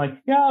in there. I'm like,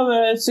 yeah,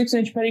 the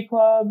 6-inch Penny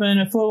Club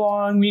and a foot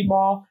long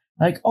meatball.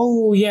 Like,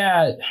 oh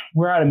yeah,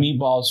 we're out of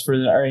meatballs for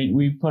the. All right,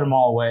 we put them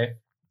all away.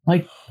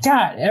 Like,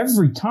 God,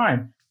 every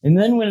time. And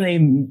then when they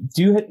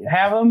do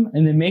have them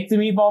and they make the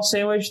meatball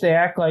sandwich, they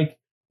act like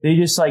they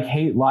just like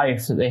hate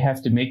life that they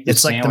have to make this.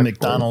 It's like the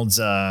McDonald's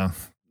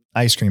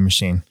ice cream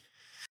machine.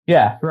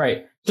 Yeah,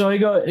 right. So I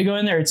go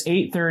in there. It's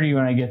 8:30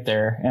 when I get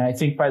there, and I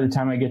think by the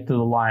time I get to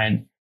the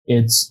line,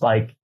 it's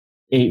like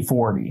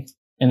 8:40,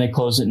 and they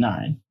close at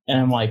 9. And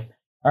I'm like,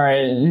 all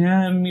right,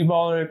 yeah,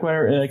 meatball,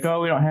 whatever. They're like,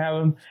 oh, we don't have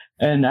them.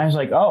 And I was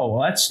like, oh,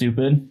 well, that's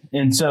stupid.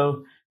 And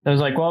so I was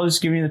like, well,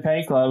 just give me the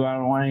Penny Club. I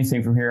don't want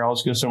anything from here. I'll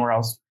just go somewhere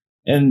else.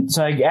 And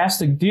so I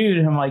asked the dude,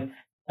 and I'm like,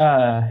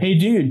 hey,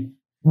 dude,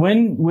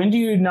 when do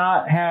you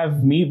not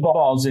have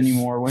meatballs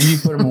anymore? When do you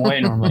put them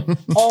away normally?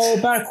 Oh,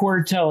 about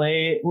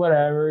 7:45,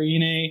 whatever, you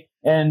know.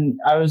 And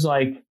I was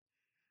like,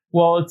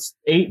 well, it's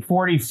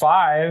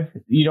 8:45.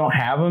 You don't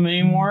have them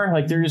anymore.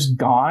 Like, they're just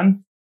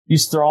gone. You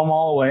just throw them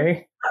all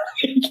away.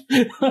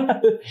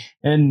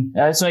 And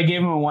so I gave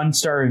him a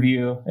 1-star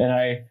review, and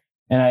I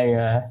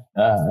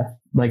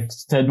like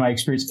said my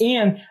experience.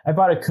 And I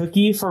bought a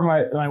cookie for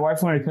my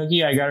wife wanted a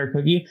cookie. I got her a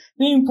cookie.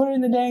 They didn't put it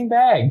in the dang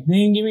bag. They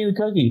didn't give me the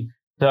cookie.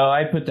 So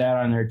I put that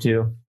on there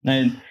too.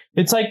 And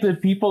it's like the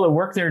people that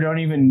work there don't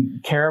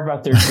even care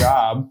about their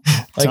job.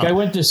 Like I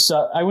went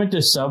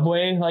to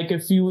Subway like a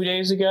few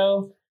days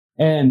ago,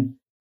 and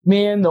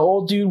man, the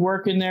old dude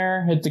working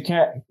there at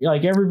the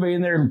like everybody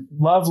in there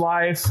love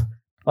life.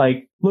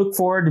 Like, look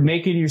forward to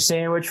making your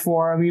sandwich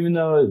for them, even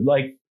though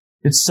like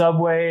it's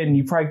Subway and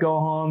you probably go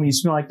home and you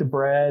smell like the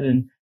bread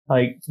and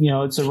like, you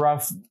know, it's a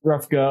rough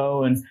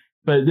go.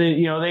 But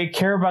they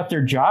care about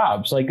their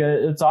jobs. Like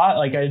it's odd.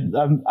 Like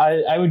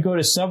I would go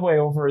to Subway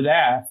over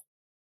that,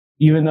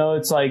 even though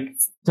it's like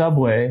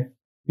Subway,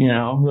 you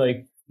know,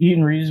 like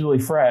eating reasonably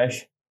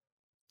fresh.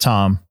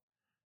 Tom,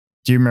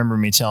 do you remember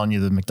me telling you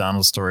the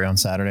McDonald's story on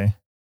Saturday?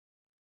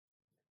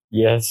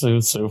 Yes, it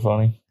was so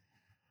funny.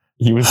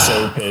 He was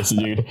so pissed,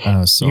 dude. I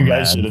was so you mad.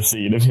 guys should have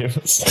seen him.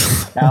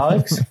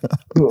 Alex,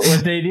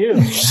 what'd they do?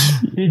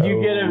 Did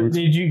you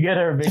get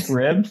a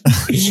McRib?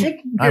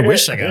 I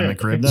wish I got a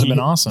McRib. That'd have been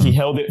awesome. He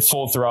held it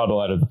full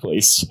throttle out of the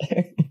place.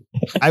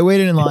 I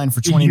waited in line for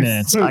 20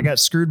 minutes. I got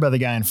screwed by the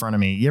guy in front of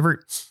me.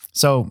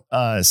 So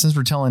since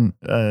we're telling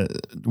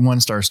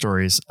 1-star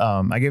stories,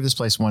 I gave this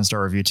place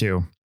 1-star review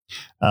too.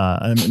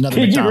 Another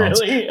Did McDonald's.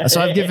 You really? So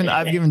I've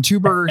given 2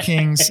 Burger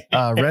Kings,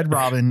 Red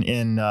Robin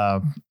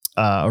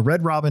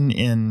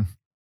in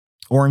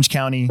Orange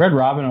County. Red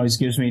Robin always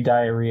gives me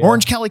diarrhea.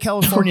 Orange County,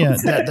 California.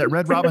 that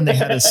Red Robin they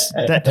had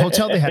that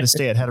hotel they had to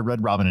stay at had a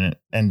Red Robin in it,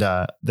 and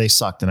they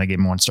sucked. And I gave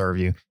them 1-star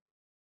review.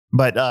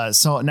 But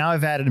so now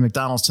I've added a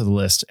McDonald's to the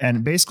list,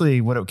 and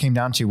basically what it came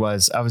down to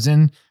was I was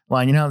in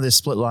line. You know how they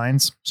split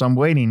lines, so I'm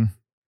waiting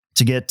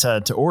to get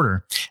to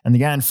order, and the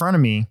guy in front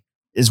of me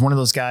is one of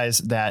those guys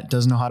that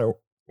doesn't know how to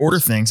order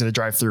things at a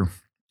drive-through.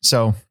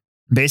 So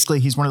basically,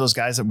 he's one of those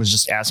guys that was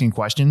just asking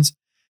questions.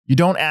 You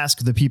don't ask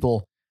the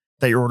people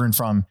that you're ordering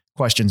from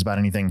questions about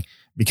anything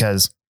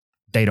because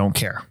they don't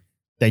care.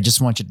 They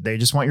just want you. They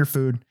just want your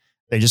food.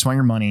 They just want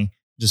your money.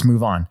 Just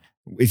move on.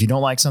 If you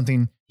don't like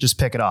something, just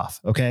pick it off.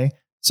 Okay.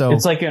 So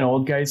it's like an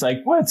old guy's like,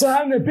 "What's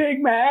on the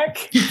Big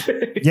Mac?"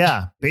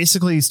 Yeah,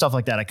 basically stuff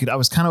like that. I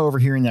was kind of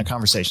overhearing that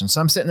conversation.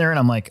 So I'm sitting there and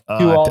I'm like,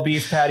 2 all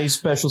beef patties,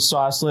 special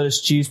sauce, lettuce,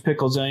 cheese,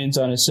 pickles, onions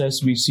on a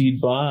sesame seed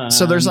bun.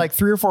 So there's like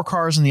 3 or 4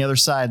 cars on the other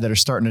side that are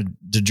starting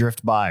to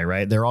drift by,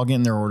 right? They're all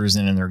getting their orders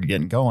in and they're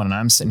getting going. And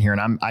I'm sitting here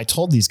and I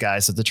told these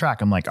guys at the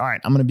track, I'm like, all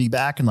right, I'm going to be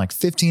back in like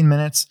 15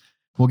 minutes.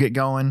 We'll get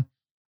going,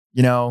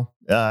 you know,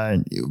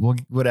 we'll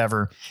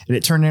whatever. And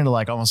it turned into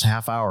like almost a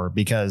half hour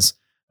because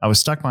I was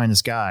stuck behind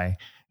this guy.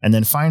 And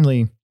then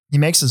finally he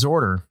makes his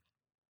order.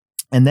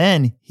 And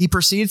then he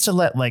proceeds to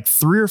let like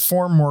 3 or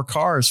 4 more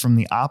cars from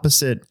the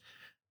opposite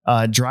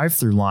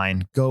drive-through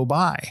line go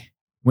by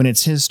when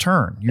it's his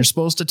turn. You're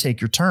supposed to take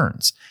your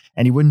turns.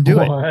 And he wouldn't do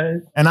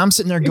it. And I'm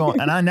sitting there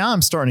going, and now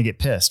I'm starting to get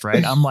pissed,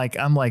 right? I'm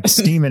like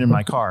steaming in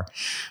my car.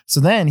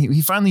 So then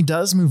he finally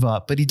does move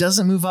up, but he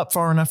doesn't move up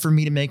far enough for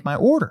me to make my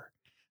order.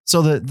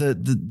 So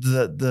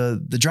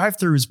the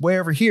drive-through is way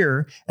over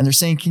here, and they're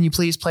saying, "Can you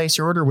please place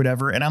your order?" or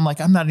whatever. And I'm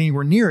like, I'm not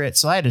anywhere near it.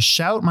 So I had to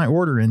shout my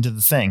order into the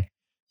thing.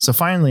 So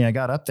finally I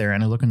got up there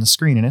and I look on the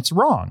screen and it's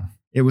wrong.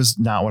 It was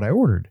not what I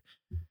ordered.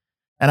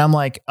 And I'm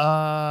like,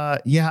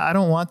 yeah, I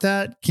don't want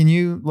that. Can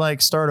you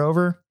like start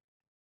over?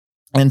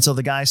 And so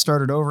the guy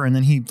started over and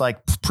then he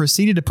like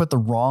proceeded to put the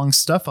wrong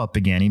stuff up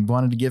again. He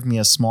wanted to give me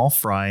a small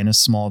fry and a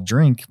small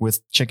drink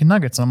with chicken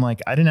nuggets. And I'm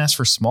like, I didn't ask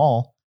for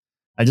small.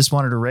 I just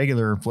wanted a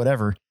regular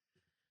whatever.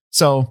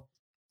 So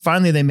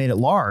finally they made it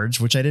large,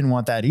 which I didn't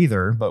want that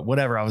either, but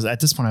whatever. I was at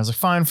this point, I was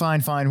like,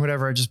 fine,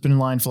 whatever. I've just been in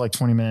line for like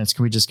 20 minutes.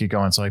 Can we just get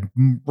going? So I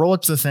roll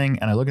up to the thing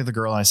and I look at the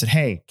girl and I said,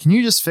 hey, can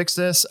you just fix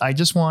this? I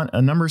just want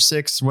a number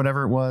 6,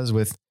 whatever it was,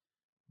 with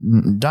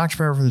Dr.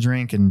 Pepper for the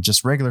drink and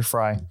just regular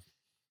fry.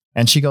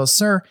 And she goes,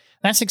 sir,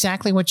 that's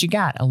exactly what you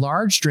got. A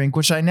large drink,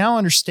 which I now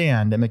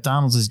understand that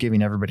McDonald's is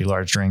giving everybody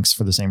large drinks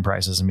for the same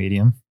price as a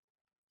medium.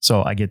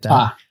 So I get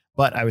that.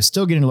 But I was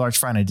still getting a large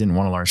fry and I didn't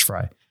want a large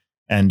fry.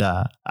 And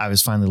I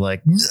was finally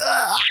like,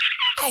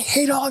 I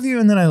hate all of you.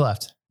 And then I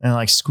left and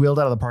like squealed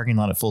out of the parking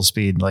lot at full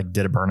speed, like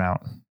did a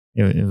burnout.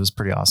 It was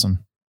pretty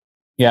awesome.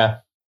 Yeah.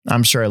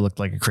 I'm sure I looked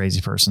like a crazy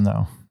person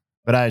though,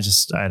 but I'd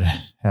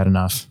had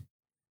enough.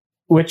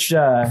 Which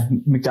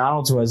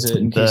McDonald's was it,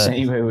 in case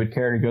anybody would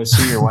care to go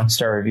see your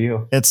 1-star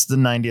review? It's the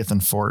 90th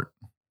and Fort.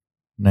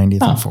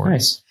 90th and Fort.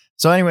 Nice.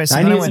 So anyway,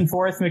 90th and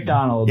 4th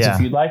McDonald's. Yeah.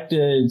 If you'd like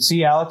to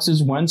see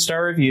Alex's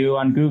 1-star review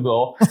on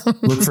Google,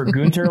 look for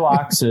Gunter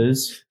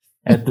Lox's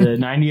at the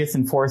 90th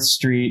and 4th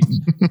Street,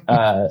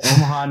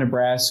 Omaha,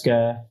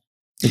 Nebraska,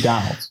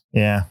 McDonald's.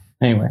 Yeah.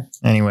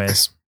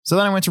 Anyways. So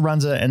then I went to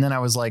Runza and then I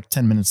was like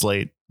 10 minutes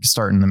late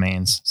starting the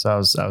mains. So I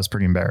was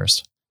pretty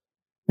embarrassed.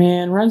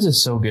 Man,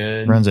 Runza's so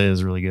good. Runza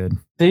is really good.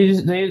 They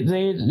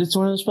it's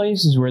one of those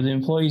places where the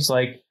employees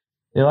they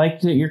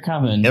like that you're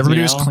coming.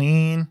 Everybody was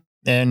clean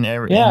and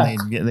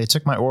they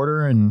took my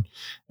order and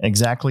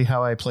exactly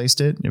how I placed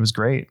it. It was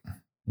great.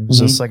 It was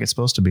just like it's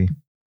supposed to be.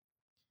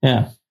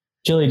 Yeah.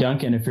 Chili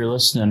Duncan, if you're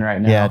listening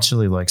right now. Yeah,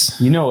 Chili likes.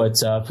 You know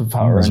what's up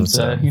about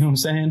Runza. You know what I'm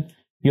saying?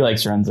 He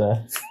likes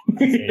Runza.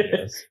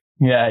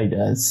 Yeah, he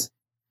does.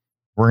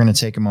 We're going to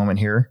take a moment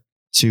here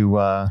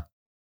to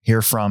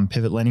hear from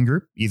Pivot Lending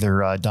Group,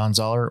 either Don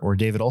Zoller or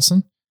David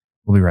Olson.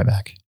 We'll be right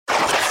back.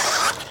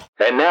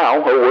 And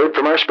now, a word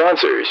from our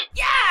sponsors.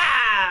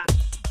 Yeah!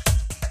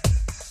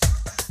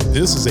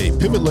 This is a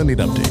Pivot Lending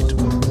Update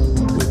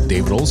with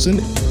David Olson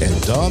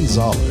and Don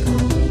Zoller.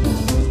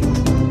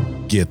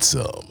 Get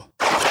some.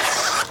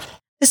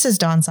 This is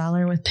Don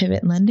Zoller with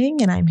Pivot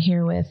Lending, and I'm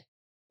here with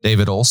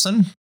David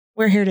Olson.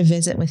 We're here to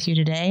visit with you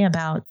today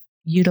about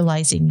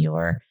utilizing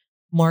your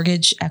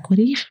mortgage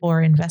equity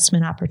for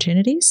investment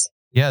opportunities.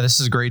 Yeah, this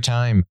is a great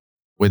time.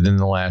 Within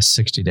the last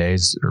 60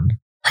 days, or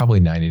probably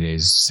 90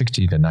 days,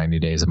 60 to 90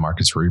 days, the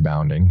market's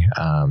rebounding,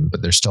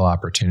 but there's still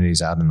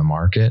opportunities out in the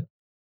market.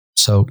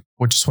 So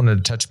we just wanted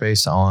to touch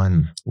base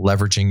on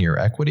leveraging your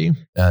equity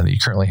that you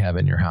currently have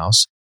in your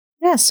house.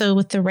 Yeah, so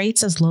with the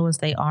rates as low as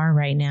they are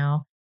right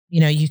now,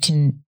 you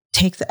can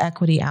take the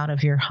equity out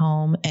of your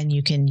home and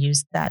you can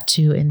use that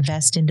to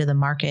invest into the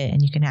market,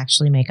 and you can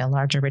actually make a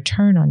larger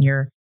return on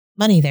your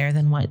money there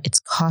than what it's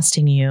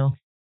costing you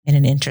in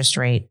an interest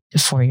rate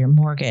for your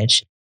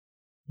mortgage.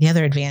 The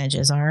other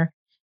advantages are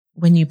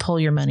when you pull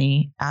your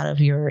money out of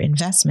your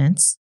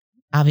investments,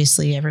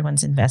 obviously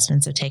everyone's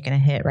investments have taken a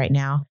hit right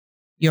now.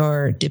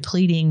 You're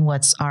depleting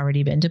what's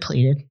already been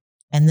depleted,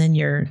 and then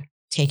you're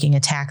taking a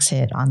tax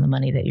hit on the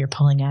money that you're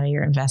pulling out of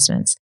your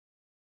investments.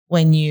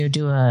 When you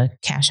do a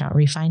cash out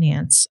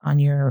refinance on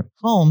your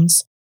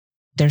homes,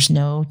 there's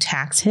no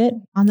tax hit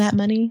on that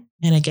money.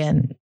 And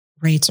again,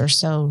 rates are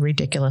so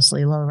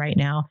ridiculously low right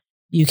now.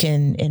 You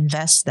can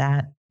invest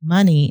that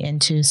money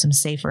into some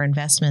safer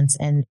investments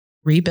and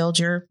rebuild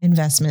your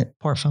investment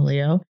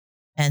portfolio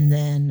and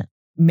then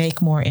make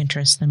more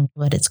interest than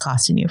what it's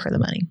costing you for the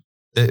money.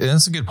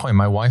 That's a good point.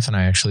 My wife and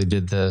I actually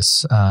did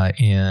this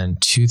in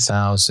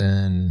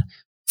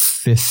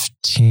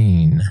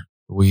 2015.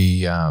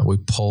 We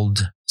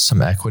pulled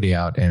some equity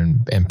out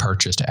and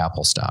purchased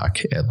Apple stock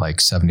at like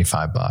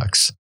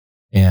 $75.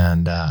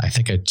 And I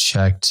think I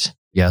checked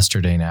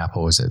yesterday and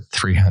Apple was at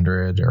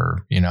 300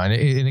 and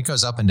it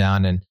goes up and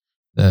down, and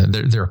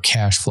they're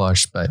cash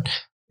flush, but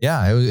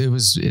yeah,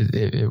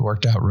 it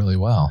worked out really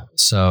well.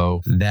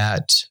 So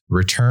that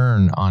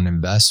return on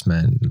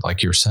investment,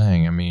 like you're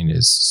saying, I mean,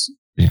 is,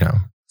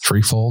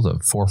 threefold or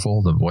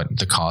fourfold of what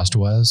the cost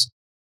was.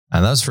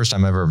 And that was the first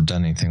time I've ever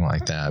done anything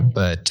like that.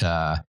 But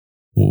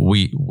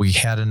we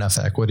had enough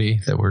equity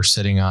that we're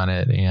sitting on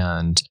it.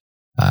 And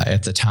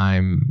at the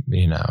time,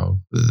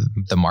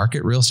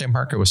 the real estate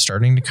market was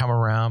starting to come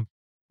around.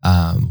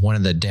 One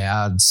of the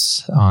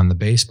dads on the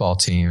baseball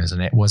team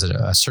was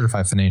a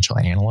certified financial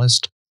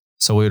analyst.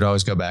 So we would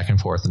always go back and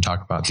forth and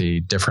talk about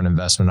the different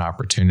investment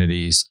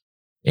opportunities.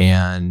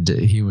 And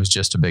he was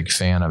just a big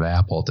fan of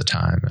Apple at the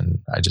time, and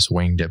I just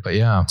winged it. But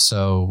yeah,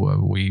 so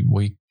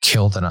we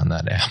killed it on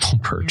that Apple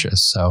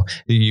purchase. So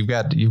you've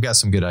got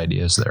some good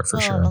ideas there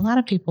for sure. A lot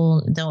of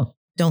people don't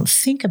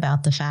think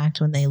about the fact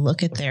when they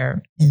look at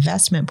their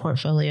investment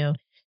portfolio,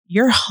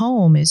 your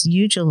home is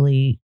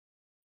usually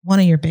one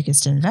of your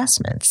biggest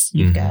investments.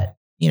 You've got,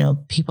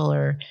 people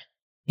are,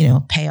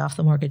 pay off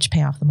the mortgage,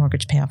 pay off the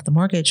mortgage, pay off the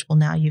mortgage. Well,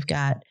 now you've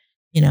got,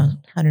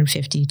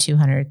 150,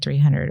 200,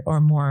 300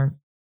 or more.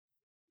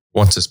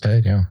 Once it's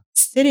paid, yeah.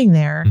 Sitting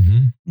there,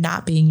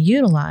 not being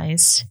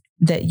utilized,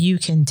 that you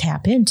can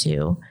tap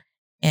into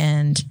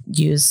and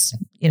use,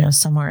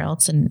 somewhere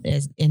else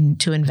and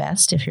to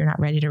invest if you're not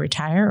ready to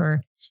retire,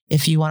 or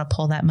if you want to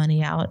pull that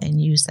money out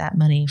and use that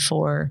money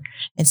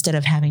instead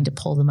of having to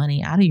pull the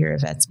money out of your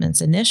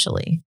investments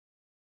initially.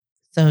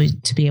 So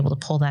to be able to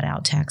pull that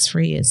out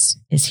tax-free is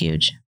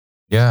huge.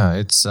 Yeah,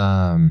 it's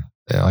like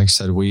I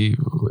said,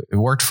 it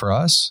worked for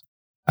us.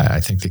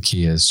 I think the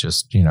key is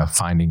just,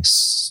 finding,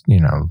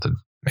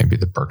 maybe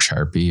the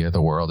Berkshire Bee of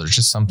the world, or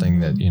just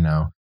something that,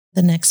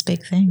 the next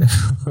big thing,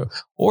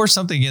 or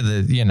something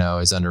that,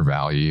 is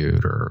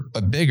undervalued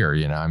but bigger,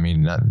 I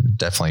mean,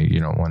 definitely you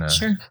don't want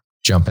to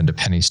jump into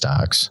penny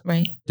stocks.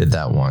 Right. Did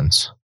that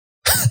once.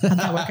 How'd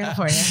that work out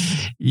for you?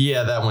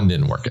 Yeah, that one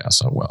didn't work out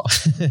so well.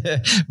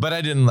 But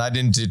I didn't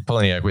pull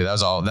any equity. That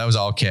was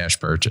all cash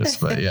purchase.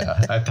 But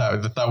yeah, I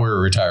thought we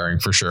were retiring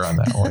for sure on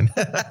that one.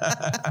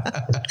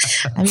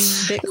 I mean,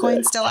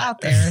 Bitcoin's still out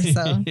there.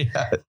 So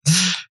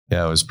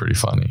yeah, it was pretty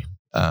funny.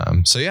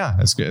 So yeah,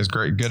 it's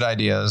great, good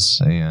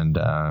ideas, and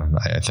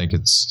I think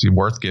it's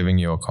worth giving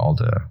you a call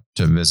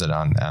to visit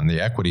on the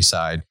equity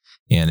side.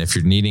 And if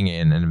you're needing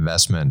an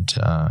investment,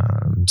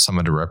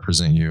 someone to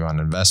represent you on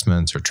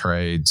investments or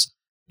trades,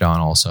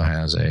 Don also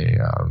has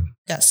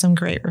got some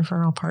great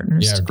referral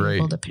partners to be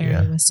able to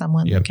pair you with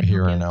someone that can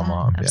here help in you with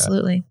Omaha. that.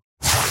 Absolutely.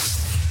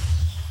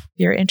 If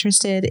you're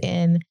interested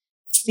in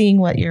seeing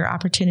what your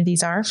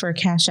opportunities are for a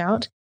cash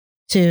out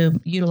to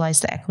utilize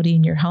the equity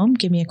in your home,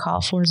 give me a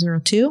call,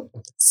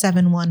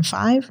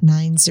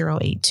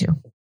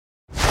 402-715-9082.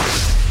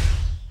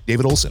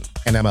 David Olson,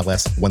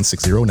 NMLS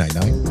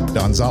 16099.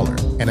 Don Zoller,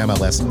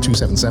 NMLS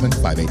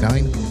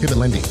 277589. Pivot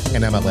Lending,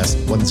 NMLS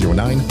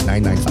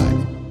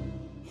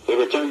 109995. We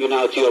return you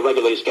now to your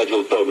regularly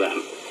scheduled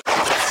program.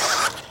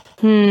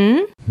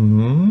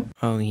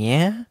 Oh,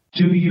 yeah?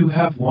 Do you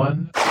have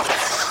one?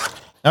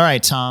 All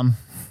right, Tom,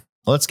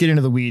 let's get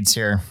into the weeds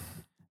here.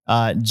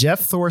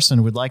 Jeff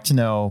Thorson would like to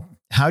know,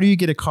 how do you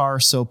get a car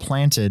so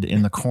planted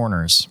in the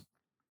corners,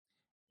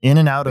 in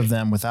and out of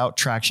them without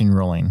traction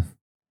rolling?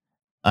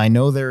 I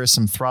know there is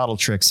some throttle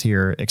tricks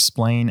here.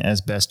 Explain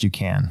as best you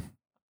can.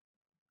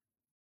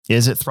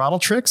 Is it throttle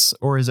tricks,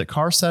 or is it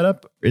car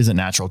setup? Is it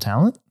natural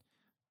talent?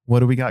 What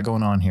do we got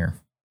going on here?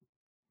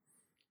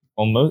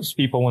 Well, most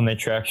people, when they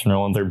traction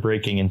roll, they're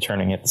braking and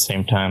turning at the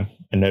same time.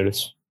 I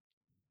notice.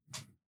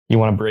 You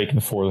want to brake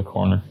before the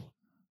corner.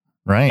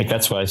 Right. Like,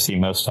 that's what I see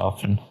most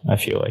often, I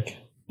feel like.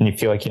 And you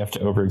feel like you have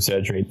to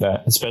over-exaggerate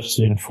that,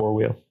 especially in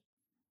four-wheel.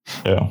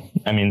 So,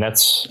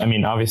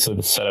 obviously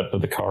the setup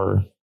of the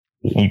car,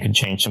 you can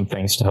change some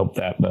things to help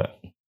that,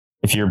 but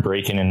if you're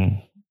braking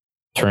and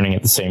turning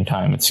at the same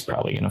time, it's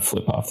probably going to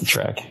flip off the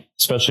track,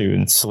 especially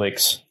in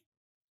slicks.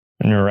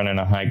 When you're running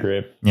a high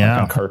grip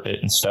on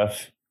carpet and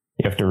stuff,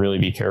 you have to really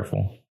be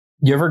careful.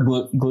 You ever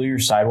glue your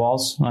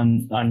sidewalls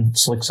on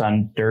slicks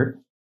on dirt?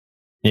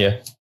 Yeah.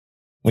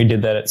 We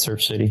did that at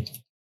Surf City.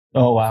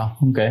 Oh, wow.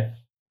 Okay.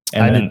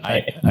 And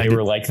they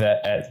were like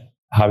that at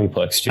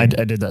Hobbyplex too. I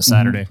did that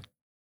Saturday.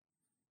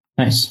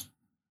 Mm-hmm. Nice.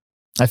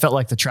 I felt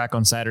like the track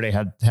on Saturday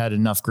had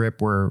enough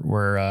grip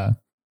where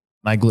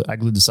I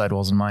glued the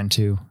sidewalls in mine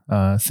too,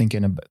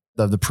 thinking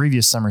of the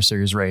previous Summer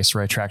Series race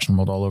where I traction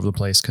rolled all over the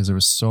place because there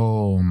was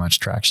so much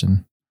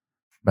traction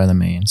by the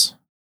mains.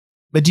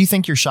 But do you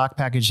think your shock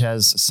package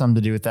has something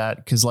to do with that?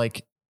 Because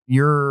like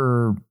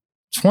your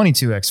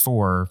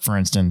 22X4, for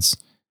instance,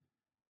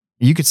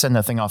 you could send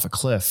that thing off a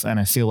cliff and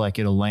I feel like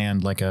it'll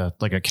land like a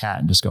cat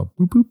and just go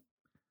boop, boop.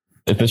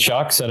 If the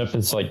shock setup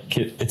is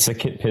it's the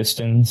kit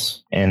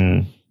pistons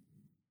and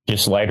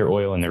just lighter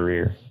oil in the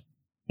rear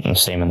and the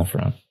same in the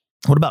front.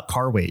 What about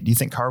car weight? Do you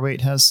think car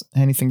weight has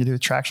anything to do with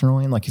traction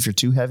rolling? Like if you're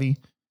too heavy?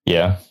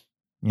 Yeah.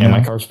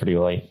 My car's pretty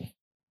light.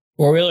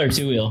 4-wheel or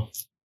 2-wheel?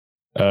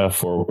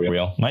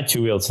 4-wheel. My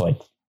 2-wheel's like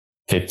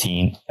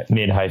 15,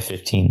 mid-high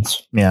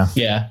 15s. Yeah.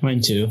 Yeah,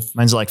 mine too.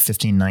 Mine's like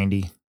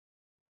 1590.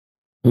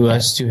 Ooh,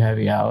 that's too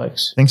heavy,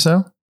 Alex. Think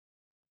so?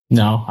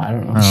 No, I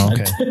don't know. Oh,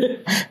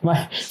 okay.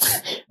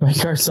 my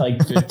car's like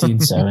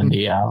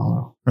 1570. I don't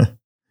know.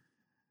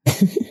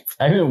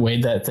 I haven't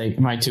weighed that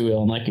thing, my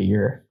 2-wheel, in like a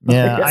year.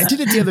 Yeah, I did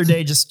it the other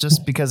day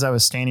just because I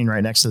was standing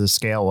right next to the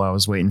scale while I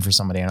was waiting for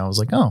somebody, and I was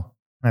like, oh,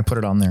 and I put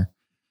it on there.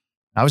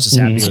 I was just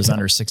happy it was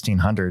under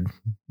 1600.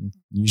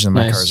 Usually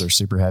my cars are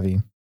super heavy.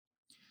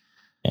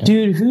 Yeah.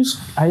 Dude,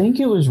 I think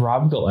it was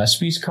Rob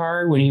Gillespie's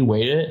car when he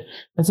weighed it.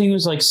 I think it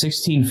was like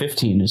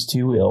 1615 his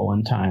 2-wheel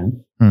one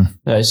time.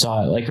 I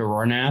saw it like a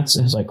Rournats.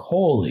 I was like,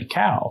 holy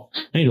cow.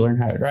 I need to learn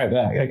how to drive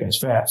that. That guy's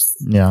fast.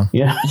 Yeah.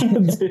 Yeah.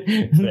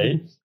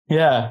 Right?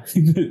 Yeah.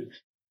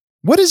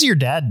 What does your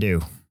dad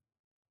do?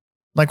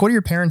 Like, what do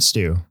your parents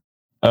do?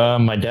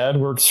 My dad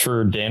works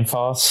for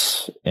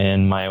Danfoss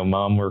and my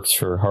mom works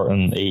for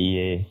Heartland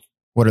AEA.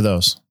 What are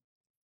those?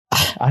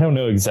 I don't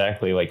know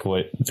exactly like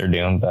what they're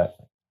doing, but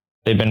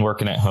they've been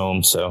working at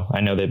home, so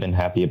I know they've been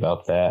happy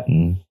about that.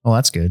 And well,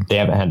 that's good. They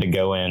haven't had to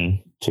go in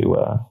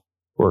to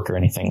work or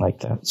anything like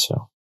that.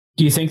 So,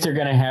 do you think they're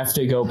going to have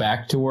to go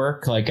back to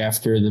work like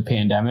after the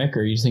pandemic,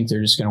 or do you think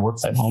they're just going to work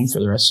from home for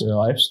the rest of their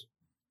lives?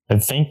 I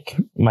think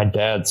my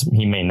dad's,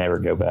 he may never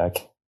go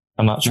back.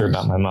 I'm not sure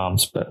about my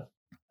mom's, but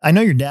I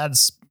know your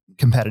dad's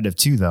competitive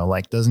too, though.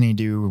 Like, doesn't he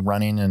do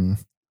running and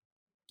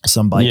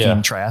some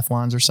biking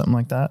triathlons or something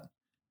like that?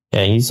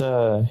 Yeah,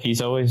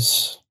 he's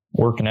always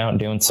working out and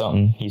doing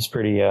something. He's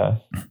pretty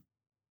kind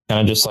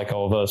of just like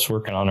all of us,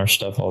 working on our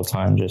stuff all the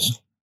time.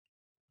 Just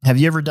Have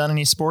you ever done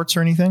any sports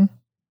or anything?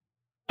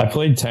 I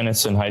played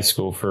tennis in high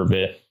school for a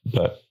bit,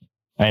 but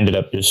I ended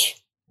up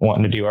just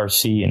wanting to do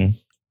RC, and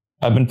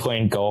I've been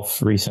playing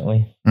golf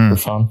recently for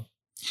fun.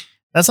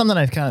 That's something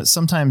I've kind of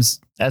sometimes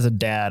as a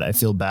dad, I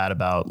feel bad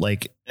about.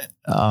 Like,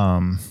 I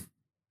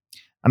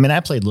mean,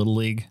 I played Little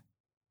League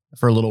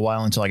for a little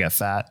while until I got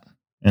fat,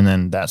 and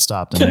then that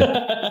stopped. And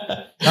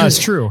no, it's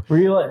true. Were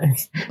you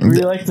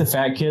like the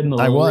fat kid in the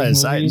Little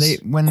League movies?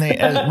 When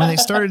they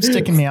started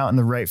sticking me out in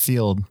the right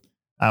field,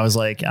 I was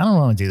like, I don't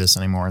want to do this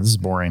anymore. This is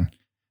boring.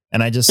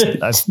 And I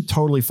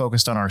totally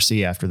focused on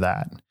RC after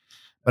that.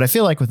 But I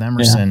feel like with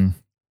Emerson,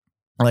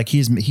 like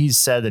he's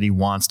said that he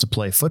wants to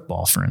play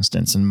football, for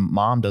instance, and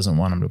mom doesn't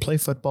want him to play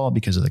football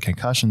because of the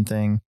concussion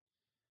thing.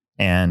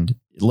 And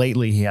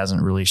lately he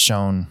hasn't really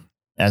shown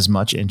as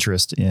much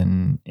interest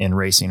in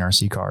racing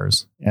RC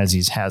cars as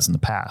he has in the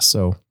past.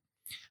 So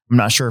I'm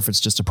not sure if it's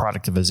just a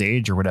product of his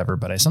age or whatever,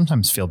 but I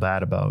sometimes feel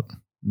bad about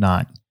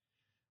not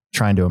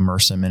trying to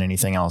immerse him in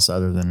anything else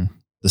other than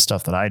the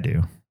stuff that I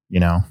do, you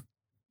know?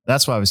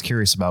 That's why I was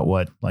curious about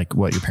what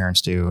your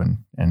parents do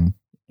and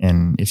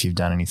if you've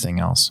done anything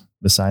else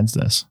besides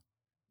this.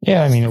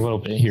 Yeah, I mean, a little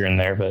bit here and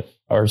there, but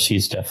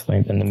RC's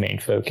definitely been the main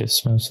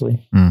focus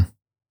mostly.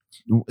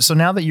 So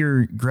now that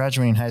you're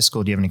graduating high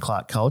school, do you have any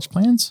college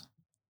plans?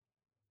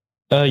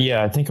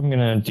 Yeah, I think I'm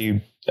going to do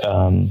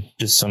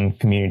just some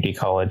community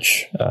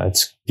college.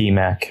 It's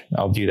DMAC.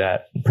 I'll do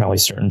that probably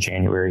start in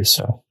January.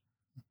 So,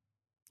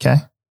 okay,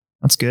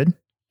 that's good.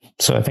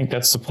 So I think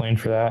that's the plan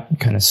for that.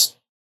 Kind of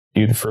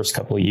do the first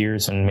couple of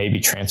years and maybe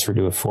transfer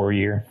to a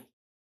 4-year.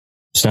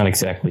 Just not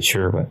exactly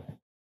sure, but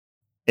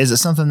is it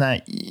something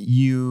that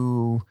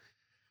you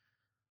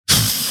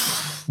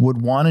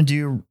would want to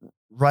do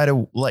right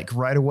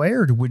away,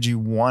 or would you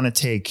want to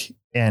take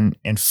and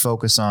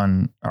focus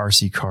on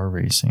RC car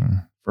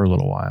racing for a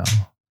little while?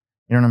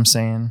 You know what I'm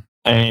saying?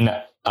 I mean,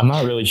 I'm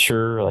not really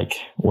sure like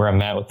where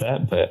I'm at with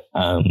that, but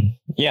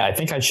yeah, I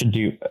think I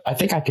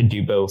could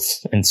do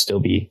both and still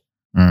be,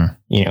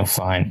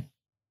 fine.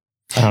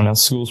 I don't know.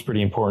 School's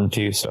pretty important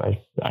too. So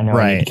I know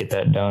I need to get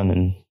that done,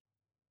 and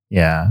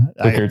the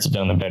quicker it's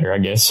done, the better, I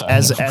guess.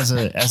 As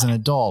an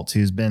adult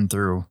who's been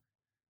through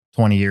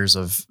 20 years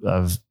of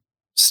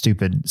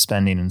stupid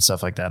spending and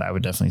stuff like that, I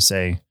would definitely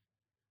say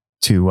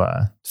to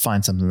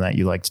find something that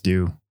you like to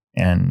do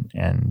and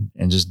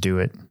just do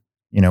it,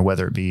 you know,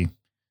 whether it be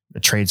a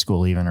trade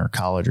school even or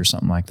college or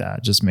something like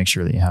that. Just make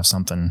sure that you have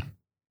something,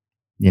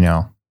 you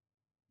know,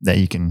 that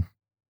you can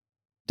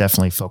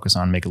definitely focus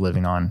on, make a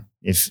living on,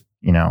 if,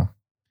 you know.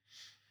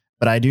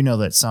 But I do know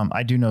that some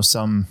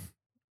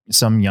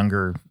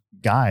younger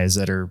guys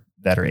that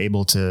are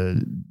able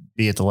to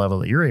be at the level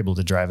that you're able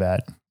to drive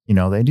at, you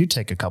know, they do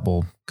take a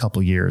couple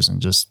years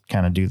and just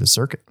kind of do the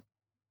circuit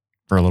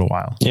for a little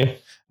while. Yeah.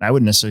 And I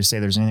wouldn't necessarily say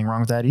there's anything wrong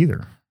with that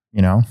either,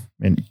 you know,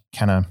 and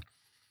kind of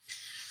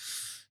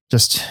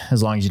just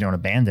as long as you don't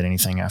abandon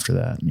anything after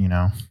that, you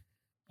know.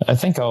 I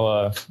think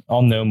I'll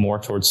know more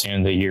towards the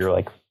end of the year,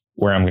 like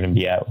where I'm going to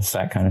be at with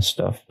that kind of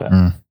stuff. But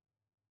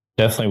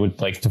definitely would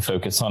like to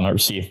focus on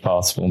RC if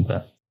possible.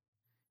 But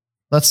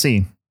let's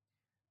see.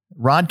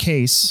 Rod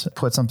Case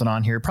put something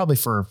on here, probably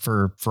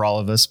for all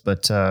of us,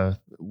 but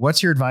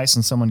what's your advice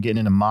on someone getting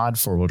into mod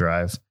 4-wheel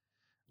drive?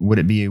 Would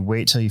it be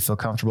wait till you feel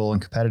comfortable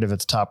and competitive at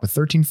the top with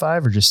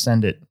 13.5, or just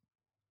send it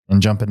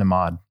and jump into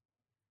mod?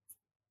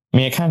 I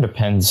mean, it kind of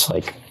depends.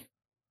 Like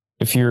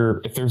if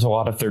there's a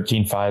lot of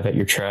 13.5 at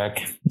your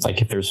track,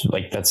 like if there's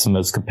like, that's the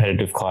most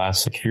competitive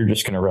class. Like if you're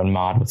just going to run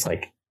mod with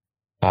like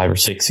 5 or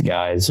 6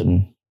 guys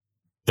and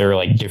they're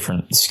like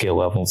different skill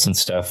levels and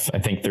stuff, I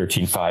think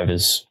 13.5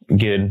 is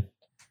good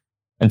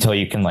until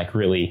you can like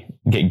really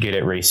get good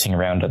at racing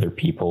around other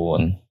people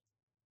and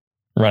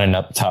running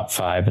up top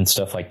 5 and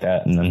stuff like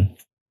that. And then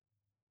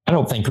I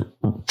don't think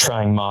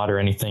trying mod or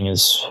anything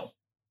is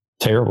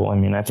terrible. I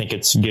mean, I think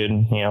it's good,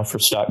 you know, for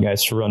stock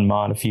guys to run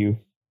mod a few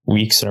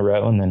weeks in a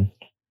row and then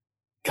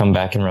come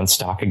back and run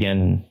stock again.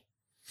 And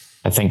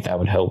I think that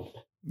would help.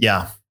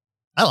 Yeah.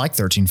 I like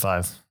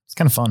 13.5. It's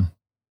kind of fun.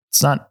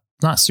 It's not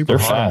super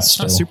hard. Fast,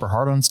 it's not super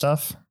hard on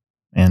stuff.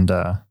 And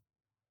of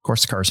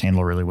course the cars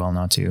handle really well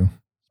now too,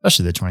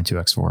 especially the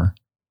 22X4.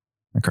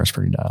 The car's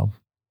pretty dialed.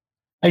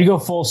 I'd go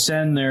full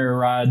send there,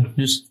 Rod.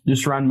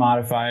 Just run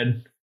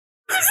modified.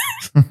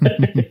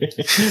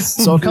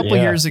 So a couple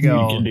years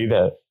ago, you can do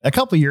that. A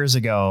couple years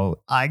ago,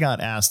 I got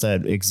asked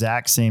that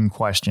exact same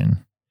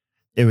question.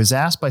 It was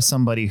asked by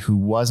somebody who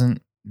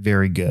wasn't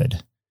very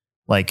good,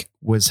 like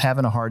was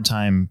having a hard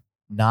time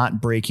not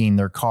breaking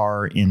their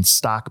car in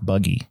stock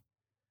buggy.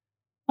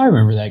 I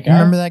remember that guy.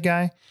 Remember that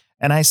guy?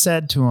 And I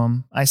said to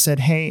him,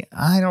 hey,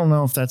 I don't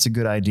know if that's a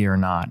good idea or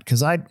not.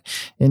 Because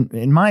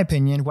in my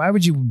opinion, why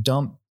would you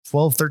dump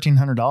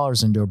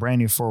 $1,300 into a brand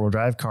new 4-wheel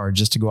drive car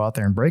just to go out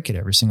there and break it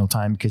every single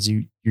time? Because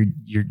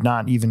you're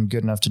not even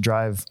good enough to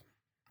drive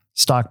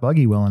stock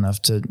buggy well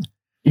enough to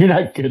You're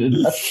not good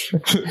enough.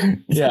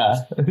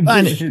 Yeah.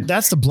 And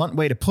that's the blunt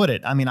way to put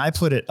it. I mean, I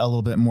put it a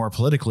little bit more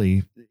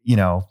politically,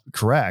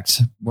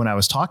 correct when I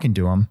was talking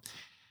to him,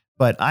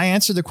 but I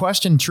answered the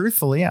question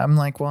truthfully. I'm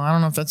like, well, I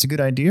don't know if that's a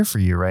good idea for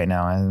you right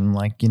now. I'm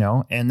like,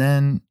 and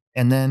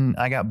then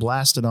I got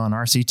blasted on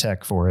RC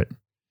Tech for it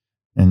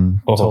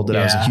and told that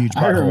I was a huge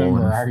butthole. I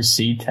remember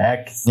RC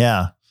Tech.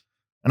 Yeah.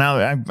 And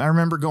I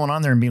remember going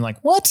on there and being like,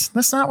 what?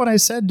 That's not what I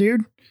said,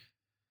 dude.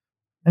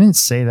 I didn't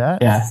say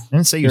that. Yeah. I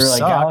didn't say you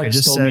suck. Like, Alex I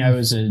just told said me I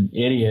was an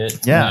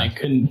idiot. Yeah. And I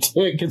couldn't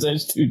do it because I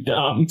was too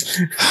dumb.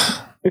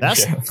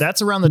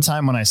 That's around the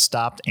time when I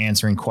stopped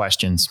answering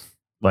questions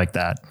like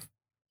that.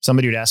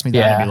 Somebody would ask me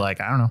that, I'd be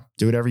like, I don't know,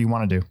 do whatever you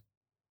want to do.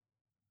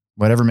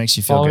 Whatever makes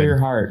you feel good. Follow your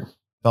heart.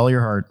 Follow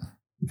your heart.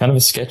 Kind of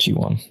a sketchy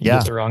one. Yeah.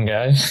 With the wrong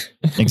guy.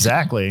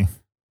 Exactly.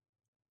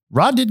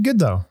 Rod did good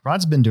though.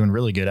 Rod's been doing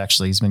really good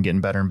actually. He's been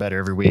getting better and better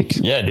every week.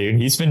 Yeah, dude.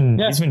 He's been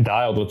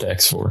dialed with the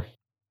X4.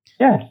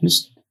 Yeah,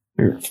 just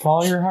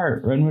follow your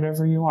heart. Run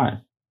whatever you want.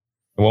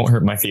 It won't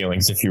hurt my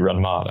feelings if you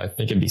run mod. I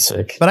think it'd be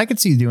sick. But I could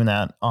see you doing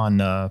that on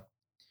on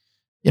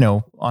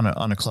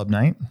a club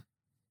night.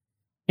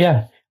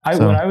 Yeah.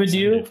 What I would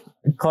do,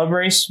 club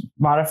race,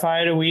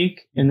 modify it a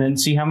week, and then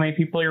see how many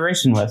people you're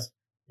racing with.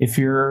 If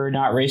you're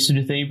not racing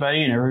with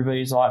anybody and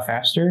everybody's a lot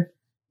faster,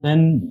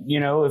 then,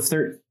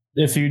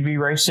 if you'd be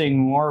racing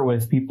more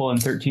with people in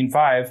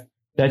 13.5,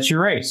 that's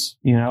your race,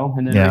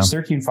 and then race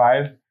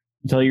 13.5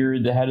 until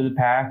you're the head of the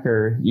pack,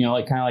 or,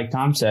 like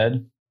Tom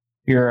said,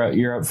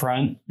 you're up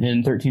front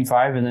in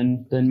 13.5,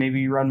 and then maybe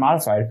you run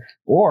modified,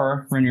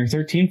 or run your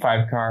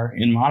 13.5 car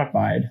in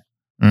modified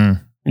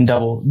and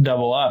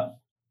double up,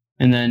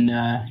 and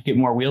then get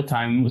more wheel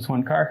time with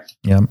one car.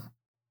 Yep.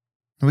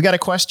 We got a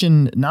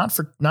question, not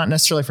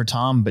necessarily for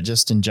Tom, but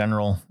just in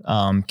general.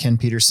 Ken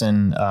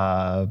Peterson,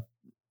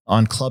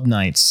 on club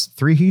nights,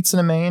 3 heats in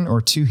a main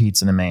or 2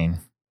 heats in a main?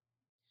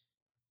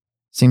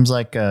 Seems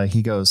like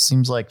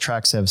seems like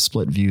tracks have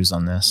split views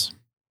on this.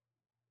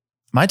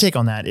 My take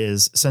on that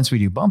is, since we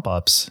do bump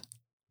ups,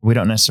 we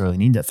don't necessarily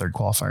need that third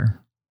qualifier.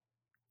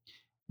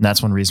 And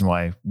that's one reason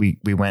why we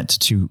went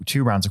to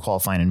two rounds of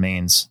qualifying in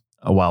mains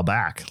a while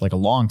back, like a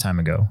long time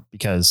ago,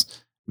 because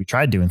we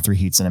tried doing 3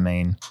 heats in a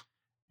main.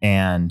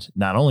 And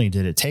not only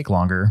did it take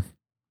longer,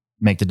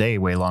 make the day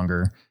way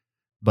longer,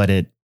 but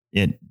it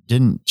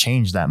didn't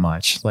change that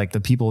much. Like,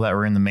 the people that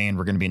were in the main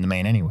were going to be in the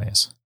main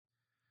anyways.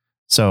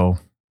 So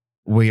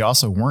we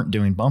also weren't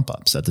doing bump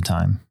ups at the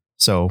time.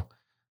 So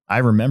I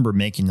remember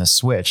making the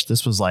switch.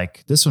 This was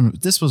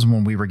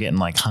when we were getting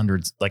like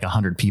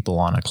 100 people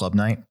on a club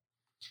night.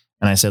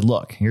 And I said,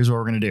 look, here's what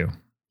we're going to do.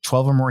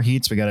 12 or more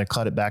heats. We got to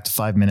cut it back to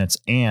 5 minutes.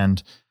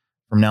 And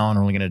from now on,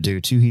 we're only going to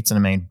do 2 heats in a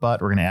main, but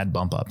we're going to add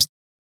bump ups.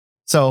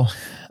 So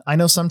I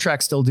know some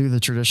tracks still do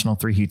the traditional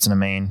 3 heats in a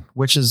main,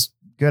 which is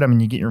good. I mean,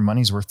 you get your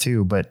money's worth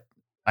too, but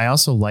I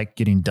also like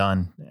getting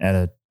done at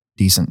a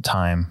decent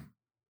time.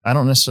 I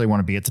don't necessarily want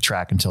to be at the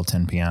track until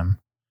 10 p.m.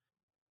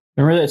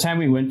 Remember that time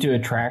we went to a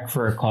track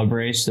for a club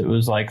race that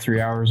was like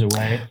 3 hours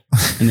away,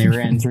 and they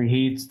ran 3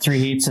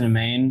 heats in a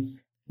main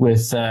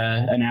with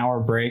an hour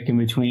break in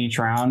between each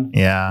round?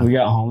 Yeah. We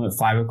got home at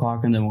 5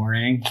 o'clock in the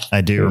morning. I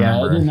do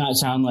remember. Yeah, it did not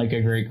sound like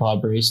a great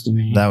club race to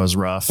me. That was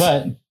rough.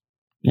 But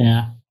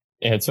yeah.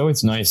 Yeah, it's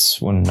always nice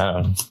when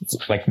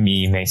like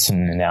me,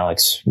 Mason, and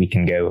Alex, we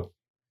can go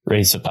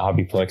race at the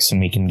Hobbyplex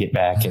and we can get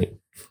back at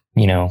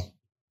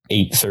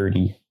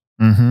 8:30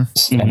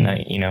 at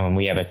night, and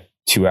we have a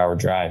 2-hour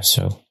drive.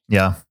 So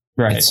yeah,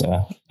 right. It's,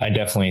 I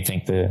definitely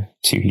think the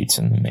 2 heats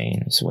in the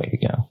main is the way to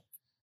go,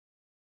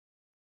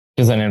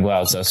 because then it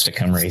allows us to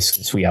come race,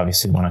 because we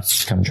obviously want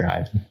to come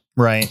drive.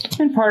 Right.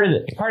 And part of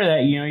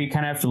that, you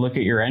kind of have to look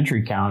at your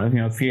entry count.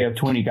 If you have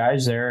 20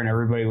 guys there and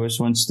everybody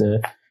wants to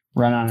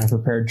run on a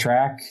prepared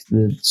track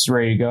that's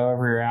ready to go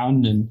every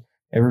round, and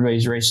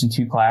everybody's racing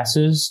 2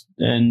 classes,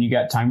 and you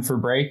got time for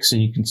breaks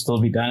and you can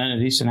still be done in a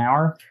decent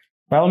hour,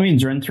 by all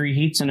means, run 3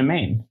 heats in a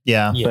main.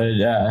 Yeah. But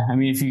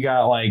if you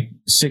got like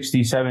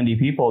 60, 70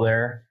 people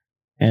there,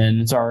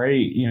 and it's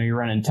already, you're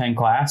running 10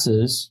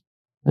 classes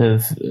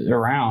of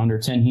around, or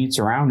 10 heats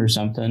around or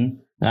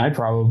something, then I'd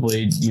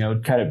probably,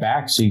 cut it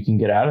back so you can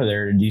get out of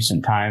there at a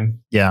decent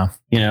time. Yeah.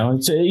 You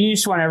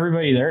just want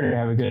everybody there to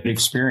have a good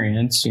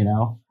experience,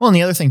 Well, and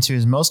the other thing too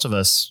is most of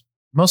us,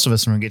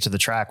 when we get to the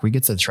track, we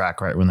get to the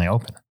track right when they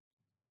open,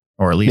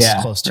 or at least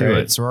close to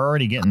it. So we're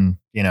already getting,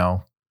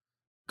 a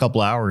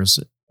couple hours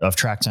of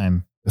track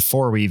time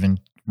before we even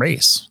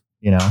race,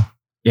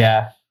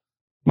 Yeah.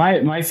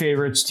 My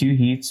favorite's 2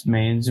 heats,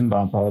 mains, and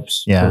bump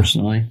ups. Yeah.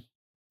 Personally,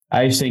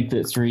 I think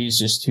that 3 is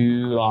just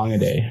too long a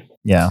day.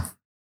 Yeah.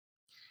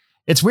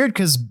 It's weird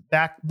because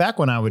back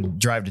when I would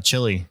drive to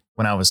Chile,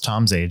 when I was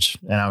Tom's age,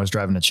 and I was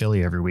driving to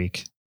Chile every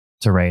week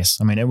to race.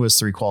 I mean, it was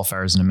 3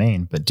 qualifiers in a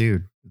main, but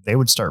dude, they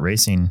would start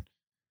racing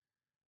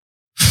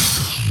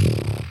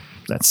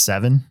at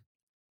 7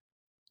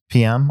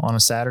 p.m. on a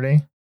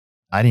Saturday.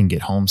 I didn't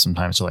get home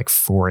sometimes till like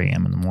 4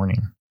 a.m. in the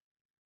morning.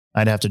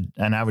 I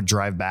would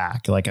drive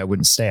back. Like, I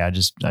wouldn't stay. I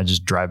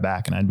just drive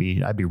back, and I'd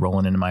be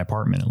rolling into my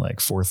apartment at like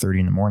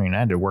 4:30 in the morning. I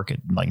had to work at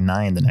like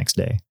 9 the next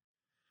day.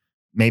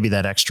 maybe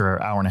that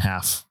extra hour and a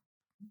half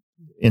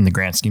in the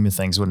grand scheme of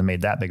things wouldn't have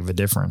made that big of a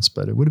difference,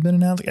 but it would have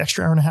been an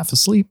extra hour and a half of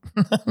sleep.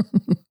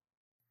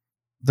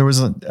 There was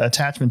an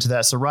attachment to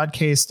that. So Rod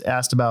Case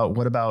asked about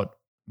what about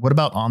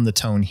on the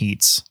tone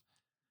heats?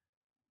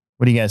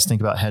 What do you guys think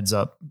about heads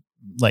up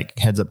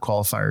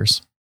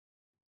qualifiers?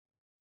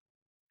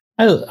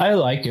 I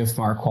like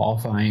IFMAR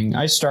qualifying.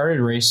 I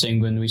started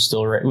racing when we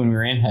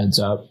ran heads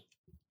up.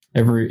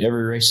 Every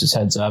race is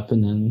heads up,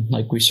 and then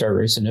like we started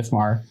racing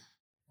IFMAR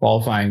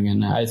qualifying,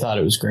 and I thought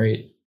it was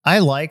great. I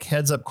like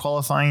heads up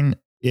qualifying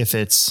if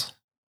it's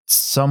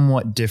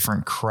somewhat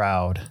different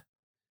crowd.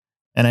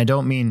 And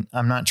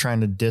I'm not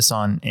trying to diss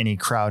on any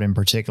crowd in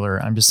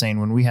particular. I'm just saying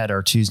when we had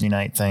our Tuesday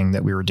night thing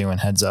that we were doing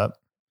heads up,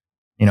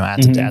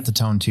 at the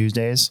Tone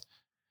Tuesdays,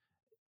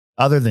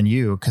 other than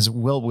you, because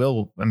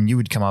Will, you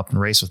would come up and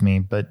race with me,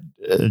 but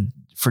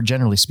for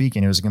generally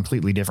speaking, it was a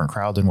completely different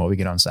crowd than what we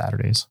get on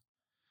Saturdays.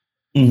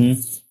 Mm-hmm.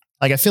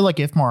 Like I feel like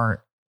IFMAR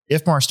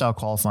style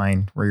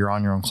qualifying where you're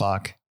on your own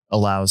clock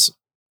allows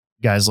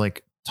guys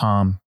like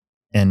Tom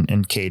and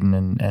Caden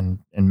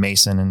and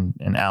Mason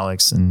and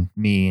Alex and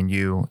me and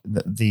you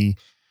the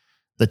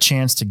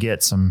chance to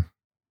get some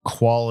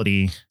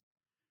quality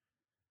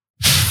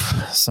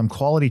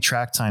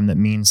track time that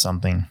means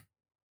something,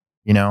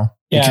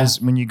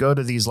 because when you go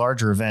to these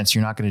larger events,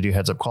 you're not going to do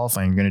heads up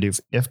qualifying. You're going to do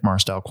IFMAR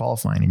style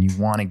qualifying, and you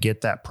want to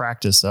get that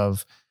practice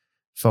of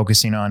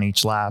focusing on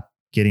each lap,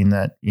 getting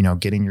that,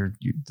 getting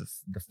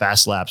the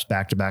fast laps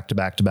back to back to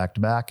back to back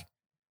to back,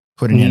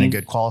 putting in a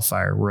good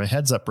qualifier. Where a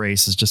heads up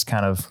race is just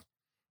kind of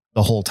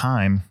the whole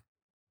time.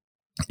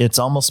 It's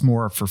almost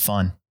more for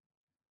fun.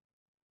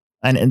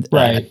 And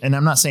right. And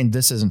I'm not saying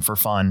this isn't for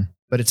fun,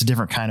 but it's a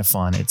different kind of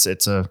fun. It's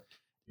a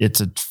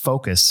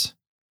focus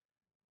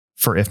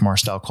for IFMAR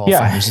style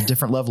qualifying. Yeah. There's a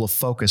different level of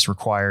focus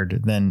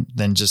required than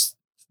just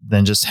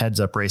heads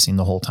up racing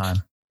the whole time.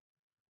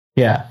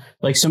 Yeah.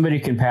 Like somebody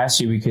can pass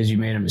you because you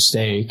made a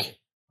mistake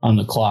on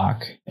the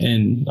clock.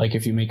 And like,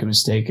 if you make a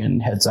mistake in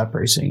heads up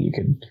racing, you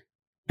could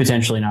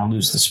potentially now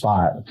lose the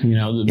spot.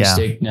 The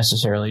mistake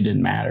necessarily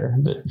didn't matter.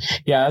 But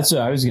yeah, that's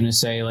what I was going to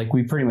say. Like,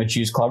 we pretty much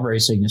use club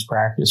racing as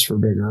practice for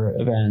bigger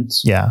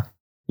events. Yeah.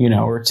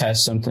 Or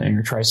test something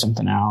or try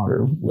something out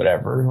or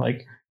whatever.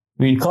 Like,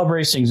 club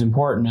racing is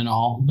important and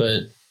all,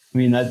 but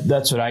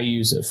that's what I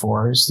use it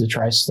for, is to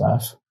try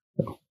stuff.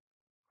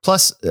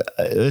 Plus,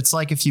 it's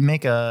like if you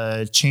make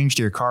a change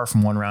to your car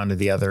from one round to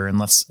the other,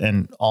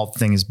 and all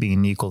things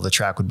being equal, the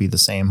track would be the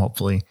same,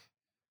 hopefully.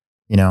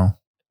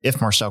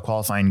 IFMAR style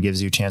qualifying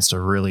gives you a chance to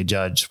really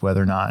judge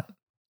whether or not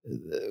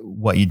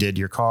what you did to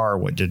your car,